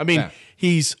 I mean,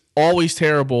 he's always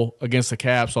terrible against the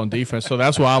Caps on defense, so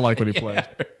that's why I like when he plays.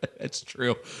 That's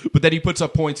true. But then he puts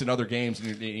up points in other games,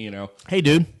 and you know. Hey,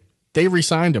 dude, they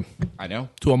re-signed him. I know.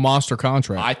 To a monster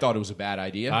contract. I thought it was a bad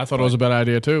idea. I thought it was a bad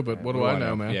idea too, but what do I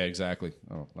know, man? Yeah, exactly.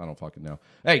 I don't fucking know.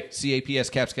 Hey,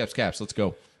 CAPS, caps. Let's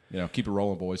go. You know, keep it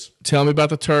rolling, boys. Tell me about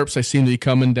the Terps. They seem to be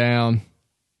coming down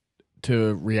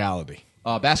to reality.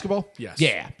 Basketball? Yes.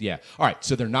 Yeah. All right,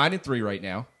 so they're 9-3 right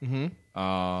now.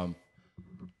 Mm-hmm.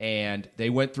 And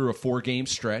they went through a 4-game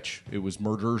stretch. It was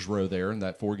murderer's row there in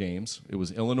that 4 games. It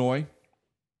was Illinois,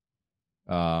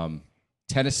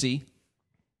 Tennessee,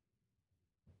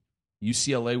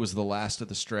 UCLA was the last of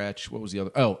the stretch. What was the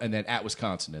other? Oh, and then at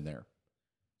Wisconsin in there.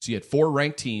 So you had 4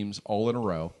 ranked teams all in a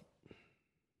row.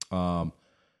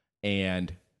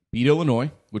 And beat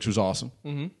Illinois, which was awesome.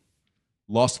 Mm-hmm.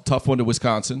 Lost a tough one to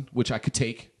Wisconsin, which I could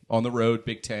take on the road.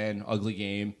 Big Ten, ugly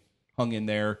game, hung in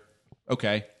there.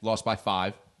 Okay, lost by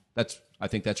 5. I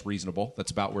think that's reasonable. That's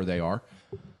about where they are.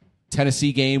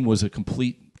 Tennessee game was a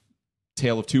complete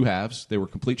tale of 2 halves. They were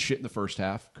complete shit in the first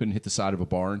half. Couldn't hit the side of a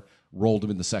barn. Rolled them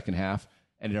in the second half.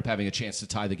 Ended up having a chance to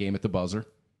tie the game at the buzzer.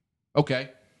 Okay.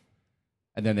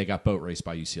 And then they got boat raced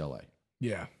by UCLA.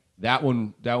 Yeah. That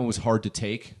one was hard to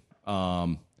take.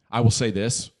 I will say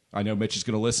this. I know Mitch is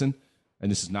going to listen, and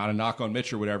this is not a knock on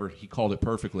Mitch or whatever. He called it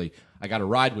perfectly. I got a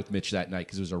ride with Mitch that night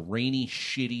because it was a rainy,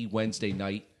 shitty Wednesday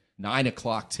night, 9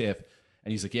 o'clock tip.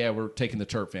 And he's like, yeah, we're taking the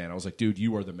Terp fan. I was like, dude,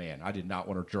 you are the man. I did not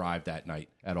want to drive that night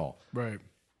at all. Right.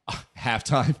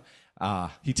 Halftime,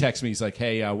 he texts me. He's like,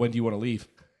 hey, when do you want to leave?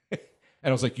 And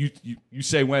I was like, you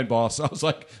say when, boss. I was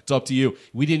like, it's up to you.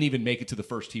 We didn't even make it to the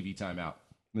first TV timeout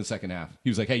in the second half. He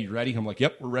was like, hey, you ready? I'm like,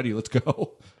 yep, we're ready. Let's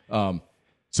go.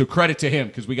 So credit to him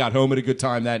because we got home at a good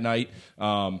time that night.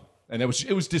 And it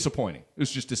was disappointing. It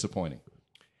was just disappointing.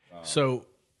 So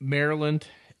Maryland,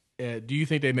 do you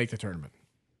think they make the tournament?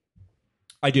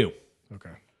 I do.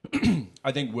 Okay.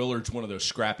 I think Willard's one of those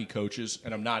scrappy coaches,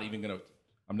 and I'm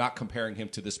not comparing him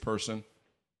to this person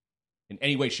in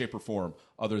any way, shape, or form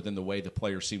other than the way the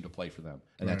players seem to play for them,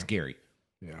 and that's Gary.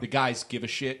 Yeah. The guys give a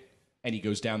shit, and he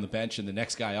goes down the bench, and the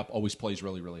next guy up always plays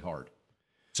really, really hard.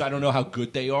 So I don't know how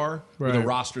good they are with a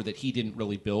roster that he didn't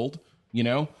really build, you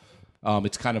know?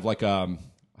 It's kind of like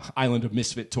Island of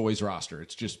Misfit Toys roster.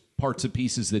 It's just parts and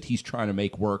pieces that he's trying to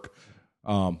make work.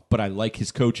 But I like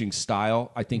his coaching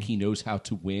style. I think he knows how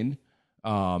to win.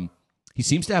 He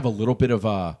seems to have a little bit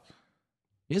of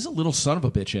he has a little son of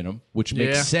a bitch in him, which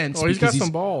makes sense. Oh, he's got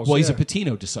some balls. Well, he's a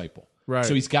Patino disciple. Right.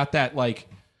 So he's got that, like,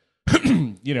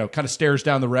 kind of stares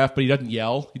down the ref, but he doesn't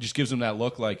yell. He just gives him that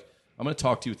look like, I'm going to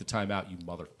talk to you at the timeout, you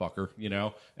motherfucker,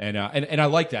 And I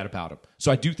like that about him.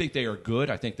 So I do think they are good.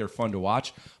 I think they're fun to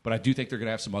watch, but I do think they're going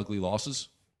to have some ugly losses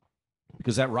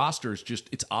because that roster is just,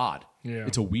 it's odd. Yeah.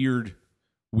 It's a weird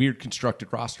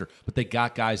constructed roster, but they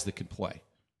got guys that can play.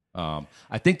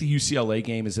 I think the UCLA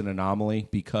game is an anomaly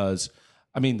because,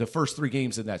 the first 3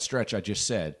 games in that stretch I just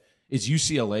said, is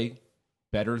UCLA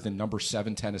better than number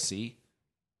 7 Tennessee?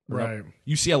 Right.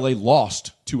 UCLA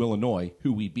lost to Illinois,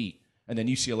 who we beat, and then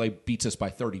UCLA beats us by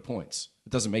 30 points. It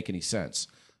doesn't make any sense.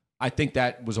 I think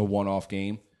that was a one-off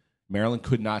game. Maryland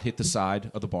could not hit the side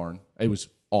of the barn. It was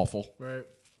awful. Right.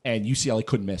 And UCLA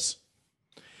couldn't miss.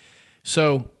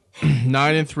 So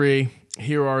 9-3.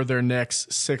 Here are their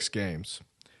next 6 games: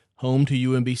 home to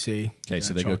UMBC. Okay,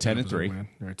 so they go 10-3.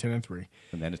 They're 10-3.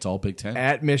 And then it's all Big Ten.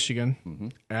 At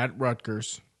Michigan, at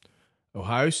Rutgers,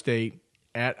 Ohio State,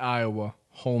 at Iowa,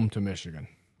 home to Michigan.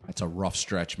 That's a rough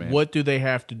stretch, man. What do they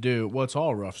have to do? Well, it's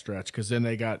all a rough stretch because then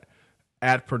they got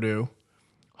at Purdue,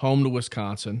 home to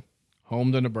Wisconsin,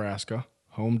 home to Nebraska,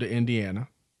 home to Indiana,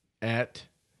 at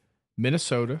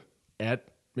Minnesota, at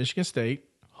Michigan State,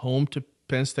 home to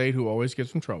Penn State, who always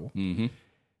gives them trouble,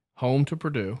 home to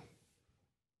Purdue.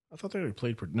 I thought they already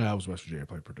played Purdue. No, it was West Virginia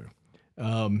played Purdue.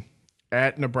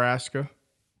 At Nebraska,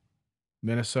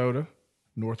 Minnesota,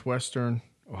 Northwestern,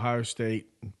 Ohio State,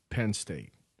 and Penn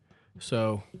State.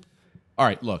 So, all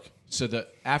right, look. So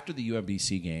after the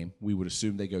UMBC game, we would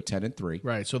assume they go 10-3.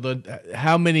 right. So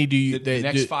how many do you? The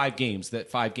next 5 games,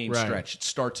 that 5-game stretch, it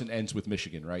starts and ends with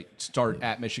Michigan, right? Start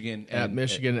at Michigan,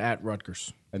 at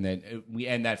Rutgers, and then we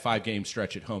end that 5-game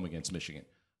stretch at home against Michigan.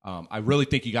 I really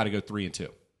think you got to go 3-2.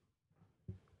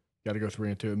 Got to go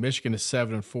 3-2. Michigan is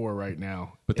 7-4 right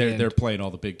now, but they're playing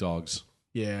all the big dogs.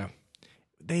 Yeah.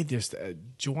 They just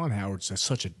Juwan Howard's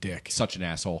such a dick, such an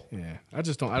asshole. Yeah, I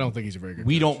don't think he's a very good.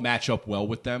 We coach. don't match up well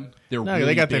with them. They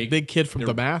got that big kid from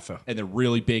DeMatha, and they're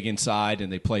really big inside,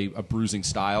 and they play a bruising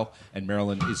style. And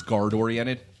Maryland is guard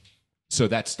oriented, so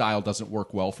that style doesn't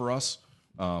work well for us.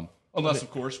 Unless, of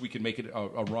course, we can make it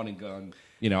a run and gun,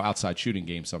 outside shooting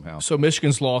game somehow. So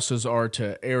Michigan's losses are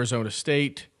to Arizona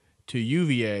State, to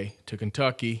UVA, to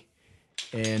Kentucky,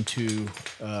 and to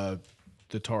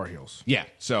the Tar Heels. Yeah,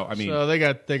 so they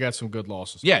got some good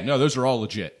losses. Yeah, no, those are all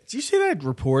legit. Did you see that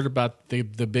report about the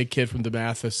big kid from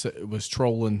DeMatha was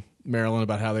trolling Maryland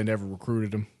about how they never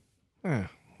recruited him?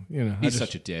 He's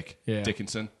such a dick,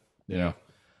 Dickinson. Yeah,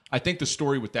 I think the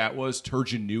story with that was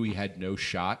Turgeon knew he had no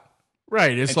shot.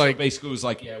 Right, it's so basically it was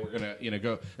like, yeah, we're gonna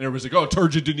go, and everyone's like, oh,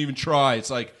 Turgeon didn't even try. It's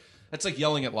like that's like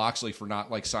yelling at Loxley for not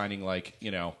signing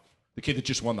the kid that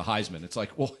just won the Heisman. It's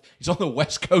like, well, he's on the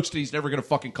West Coast and he's never going to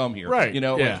fucking come here. Right.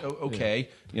 Okay.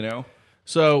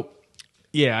 So,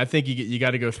 yeah, I think you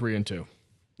got to go 3-2.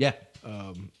 Yeah.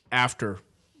 After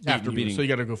beating. So you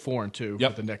got to go 4-2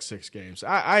 for the next 6 games.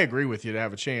 I agree with you to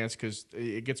have a chance because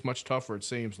it gets much tougher, it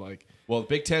seems like. Well, the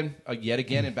Big Ten, yet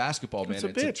again in basketball, man.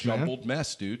 It's a jumbled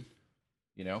mess, dude.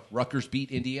 Rutgers beat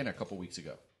Indiana a couple weeks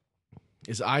ago.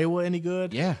 Is Iowa any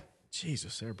good? Yeah.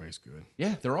 Jesus, everybody's good.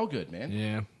 Yeah, they're all good, man.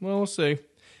 Yeah. Well, we'll see.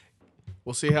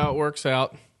 We'll see how it works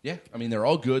out. Yeah, they're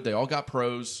all good. They all got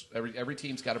pros. Every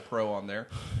team's got a pro on there.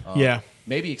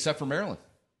 Maybe except for Maryland.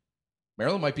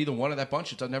 Maryland might be the one of that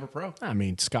bunch that doesn't have a pro.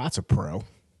 Scott's a pro.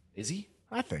 Is he?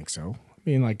 I think so.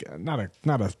 Not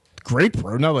a great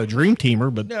pro, not a dream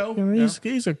teamer, but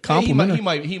he's a compliment.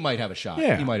 He might have a shot.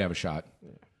 Yeah. He might have a shot.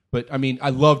 But I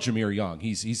love Jameer Young.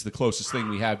 He's the closest thing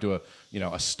we have to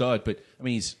a stud. But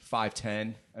he's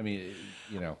 5'10".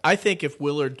 I think if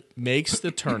Willard makes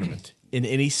the tournament in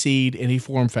any seed, any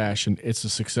form, fashion, it's a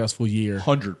successful year.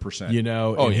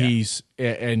 100%.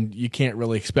 And you can't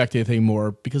really expect anything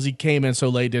more because he came in so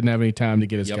late, didn't have any time to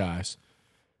get his guys.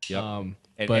 Yep.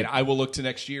 And I will look to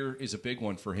next year is a big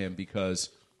one for him because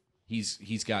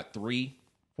he's got 3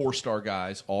 4-star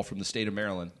guys, all from the state of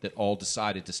Maryland, that all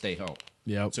decided to stay home.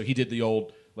 Yep. So he did the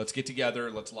old, let's get together,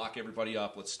 let's lock everybody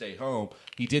up, let's stay home.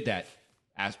 He did that.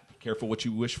 Careful what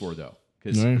you wish for, though,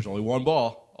 because there's only one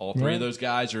ball. All 3 of those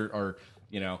guys are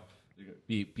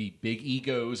be big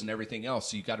egos and everything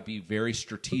else. So you got to be very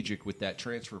strategic with that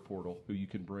transfer portal, who you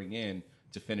can bring in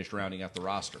to finish rounding out the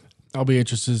roster. I'll be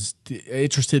interested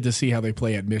to see how they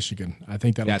play at Michigan. I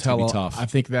think That's gonna be tough. I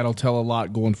think that'll tell a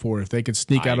lot going forward. If they could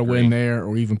sneak out a win there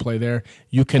or even play there,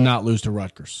 you cannot lose to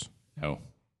Rutgers. No,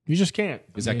 you just can't.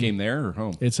 Is that game there or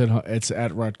home? It's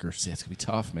at Rutgers. See, it's gonna be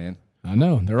tough, man. I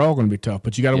know they're all going to be tough,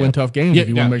 but you got to win tough games if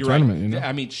you want to make tournament.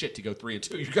 Right. To go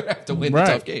 3-2, you're gonna have to win the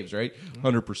tough games, right?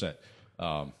 100%.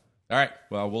 All right.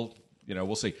 Well,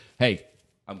 we'll see. Hey,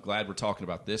 I'm glad we're talking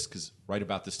about this because right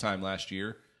about this time last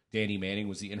year, Danny Manning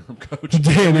was the interim coach.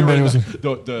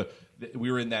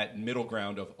 We were in that middle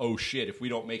ground of, oh shit, if we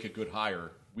don't make a good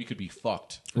hire, we could be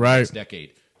fucked for the next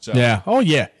decade. So yeah. Oh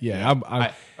yeah.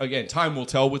 Again, time will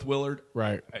tell with Willard.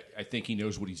 Right. I think he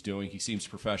knows what he's doing. He seems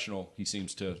professional. He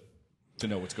seems to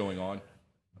know what's going on.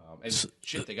 And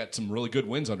they got some really good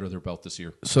wins under their belt this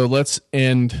year. So let's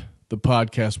end the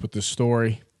podcast with this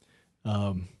story.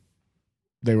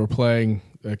 They were playing.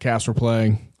 Cavs were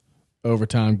playing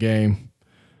overtime game.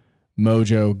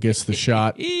 Mojo gets the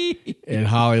shot, and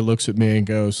Holly looks at me and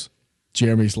goes,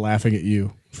 "Jeremy's laughing at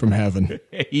you from heaven."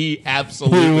 He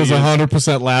absolutely he was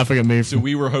 100% laughing at me. So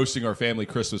we were hosting our family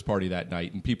Christmas party that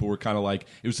night, and people were kind of like,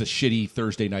 it was a shitty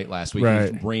Thursday night last week. Right.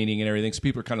 It was raining and everything, so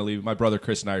people were kind of leaving. My brother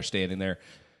Chris and I are standing there.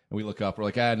 And we look up. We're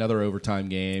like, another overtime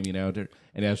game, you know.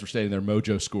 And as we're standing there,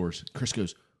 Mojo scores. Chris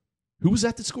goes, who was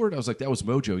that scored? I was like, that was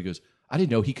Mojo. He goes, I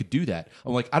didn't know he could do that.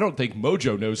 I'm like, I don't think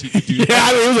Mojo knows he could do that.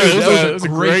 Yeah, it was a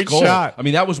great goal. shot. I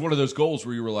mean, that was one of those goals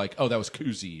where you were like, oh, that was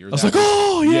Kuzi. Or I was like,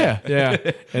 oh, yeah.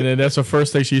 And then that's the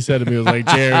first thing she said to me was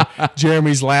like,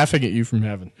 Jeremy's laughing at you from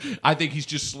heaven. I think he's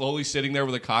just slowly sitting there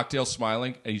with a cocktail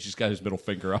smiling, and he's just got his middle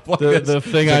finger up like the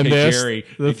thing like, I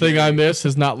missed, I miss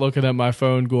is not looking at my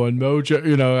phone going, Mojo,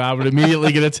 you know, I would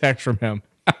immediately get a text from him.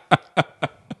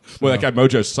 Well, that guy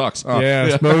Mojo sucks, huh?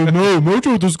 Yeah,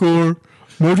 Mojo with the score.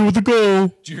 Mojo with the goal.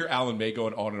 Did you hear Alan May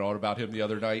going on and on about him the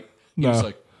other night? He No. was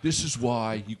like, this is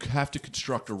why you have to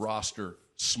construct a roster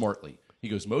smartly. He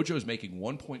goes, Mojo's making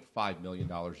 $1.5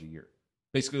 million a year.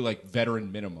 Basically like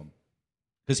veteran minimum.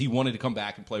 Because he wanted to come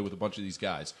back and play with a bunch of these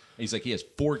guys. And he's like, he has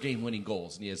 4 game-winning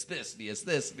goals, and he has this, and he has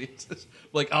this, and he has this.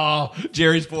 Like, oh,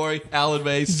 Jerry's boy, Alan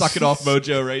May, sucking off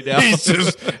Mojo right now.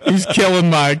 he's killing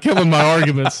my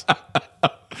arguments.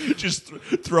 Just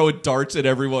throwing darts at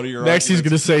every one of your Next, he's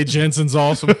going to say Jensen's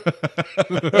awesome.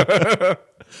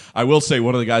 I will say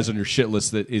one of the guys on your shit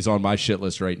list that is on my shit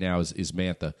list right now is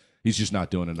Mantha. He's just not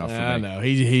doing enough for me. I know.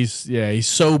 He's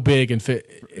so big and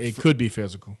fit. It could be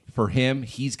physical. For him,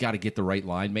 he's got to get the right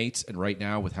line mates. And right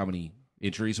now, with how many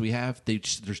injuries we have,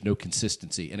 there's no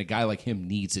consistency. And a guy like him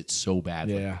needs it so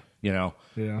badly. Yeah. You know?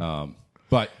 Yeah.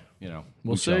 But, you know,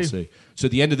 we'll shall see. So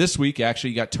at the end of this week,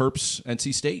 actually, you got Terps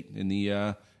NC State in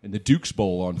the Dukes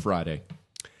Bowl on Friday.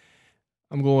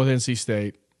 I'm going with NC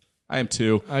State. I am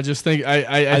too. I just think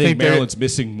I think Maryland's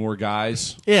missing more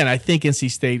guys. Yeah, and I think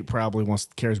NC State probably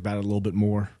cares about it a little bit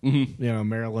more. Mm-hmm. You know,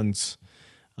 Maryland's.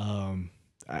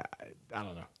 I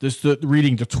don't know. Just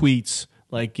reading the tweets,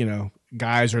 like, you know,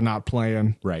 guys are not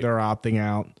playing. Right. They're opting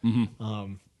out.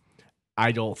 Mm-hmm.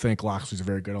 I don't think Loxley's a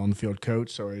very good on the field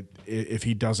coach. So if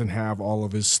he doesn't have all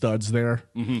of his studs there,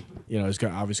 you know, he's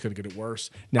obviously going to get it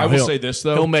worse. Now, I will say this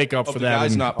though, he'll make up for that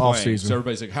guys in not off playing. season. So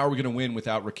everybody's like, how are we going to win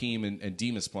without Rakeem and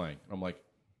Demas playing? I'm like,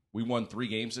 we won 3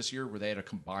 games this year where they had a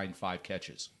combined 5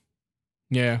 catches.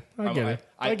 Yeah, I get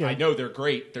it. I know they're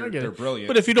great. They're brilliant.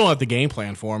 But if you don't have the game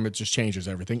plan for them, it just changes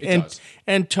everything. It does.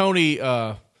 And Tony,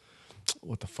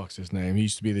 what the fuck's his name? He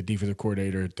used to be the defensive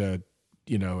coordinator at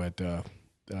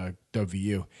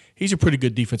WVU. He's a pretty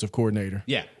good defensive coordinator.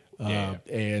 Yeah.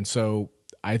 And so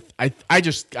I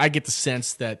get the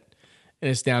sense that,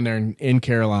 and it's down there in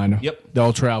Carolina. Yep.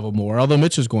 They'll travel more. Although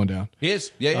Mitch is going down. He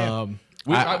is. Yeah.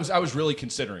 I was really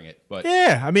considering it, but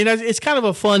yeah, I mean, it's kind of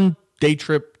a fun day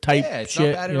trip type it's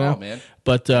shit. not bad at all, man.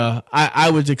 But I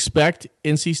would expect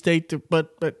NC State to,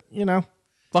 but you know,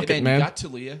 fuck it, man. You got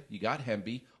Talia, you got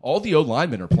Hemby. All the O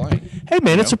linemen are playing. Hey,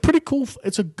 man, it's a pretty cool.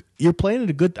 You're playing at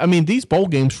a good. I mean, these bowl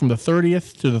games from the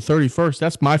 30th to the 31st.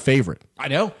 That's my favorite. I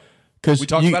know, because we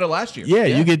talked about it last year. Yeah,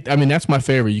 you get. I mean, that's my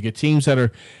favorite. You get teams that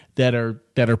are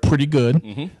pretty good,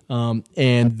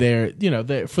 and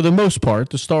they're for the most part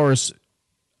the stars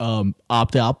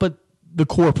opt out, but the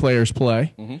core players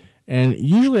play. And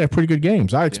usually have pretty good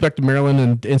games. I expect Maryland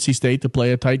and NC State to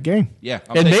play a tight game. Yeah,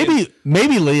 and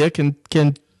maybe Leah can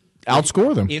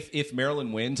outscore them. If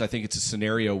Maryland wins, I think it's a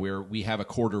scenario where we have a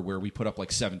quarter where we put up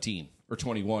like 17 or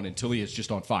 21 and Talia's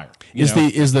just on fire.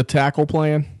 Is the tackle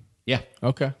playing? Yeah.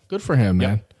 Okay. Good for him,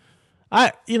 man.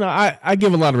 I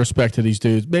give a lot of respect to these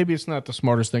dudes. Maybe it's not the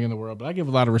smartest thing in the world, but I give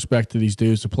a lot of respect to these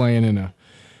dudes to playing in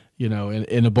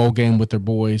a bowl game with their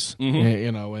boys.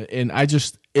 And I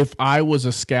just, if I was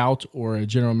a scout or a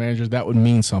general manager, that would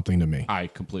mean something to me. I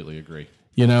completely agree.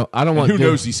 I don't want. Who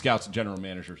knows these scouts and general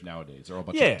managers nowadays? They're all a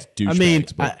bunch of douchebags.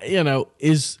 I mean,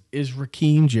 is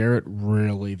Rakeem Jarrett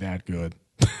really that good?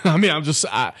 I mean,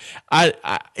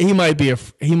 he might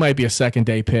be a second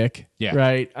day pick. Yeah.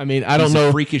 Right. I mean, I don't know.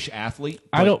 A freakish athlete.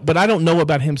 I don't know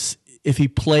about him. If he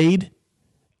played,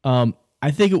 I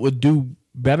think it would do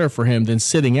better for him than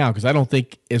sitting out, because I don't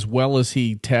think as well as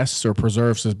he tests or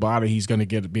preserves his body, he's going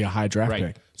to be a high draft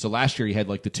pick. So last year he had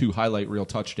like the 2 highlight reel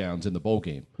touchdowns in the bowl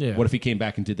game. Yeah. What if he came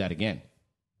back and did that again?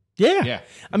 Yeah.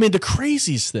 I mean, the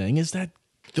craziest thing is that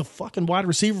the fucking wide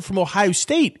receiver from Ohio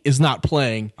State is not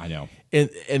playing. I know.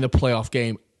 In the playoff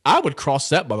game. I would cross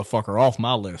that motherfucker off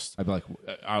my list. I'd be like,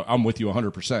 I'm with you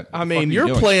 100%. I mean,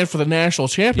 you're playing for the national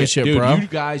championship, dude, bro. You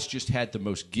guys just had the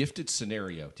most gifted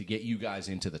scenario to get you guys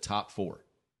into the top 4.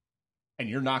 And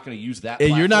you're not going to use that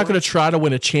platform. And you're not going to try to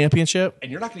win a championship?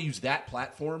 And you're not going to use that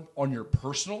platform on your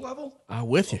personal level? I'm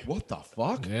with you. What the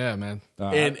fuck? Yeah, man.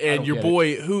 And your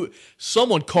boy,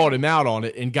 someone called him out on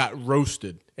it and got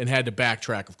roasted and had to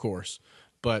backtrack, of course.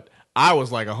 But I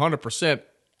was like 100%.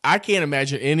 I can't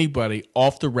imagine anybody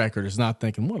off the record is not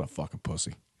thinking, what a fucking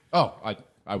pussy. Oh,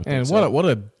 I would think And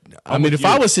so. I mean, if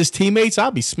I was his teammates,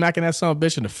 I'd be smacking that son of a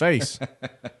bitch in the face,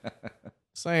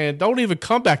 saying, "Don't even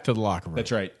come back to the locker room."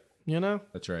 That's right. You know.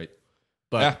 That's right.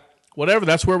 But whatever.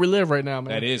 That's where we live right now,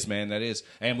 man. That is, man. That is.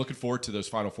 Hey, I'm looking forward to those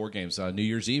Final Four games. New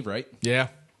Year's Eve, right? Yeah.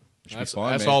 That's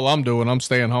all I'm doing. I'm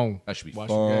staying home. That should be fun.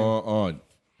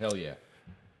 Hell yeah.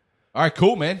 All right,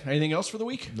 cool, man. Anything else for the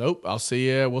week? Nope. I'll see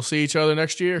you. We'll see each other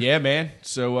next year. Yeah, man.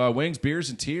 So, Wings, Beers,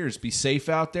 and Tears. Be safe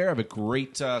out there. Have a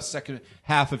great second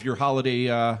half of your holiday,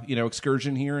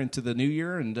 excursion here into the new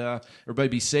year. And everybody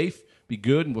be safe, be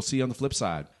good, and we'll see you on the flip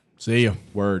side. See you.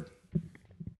 Word.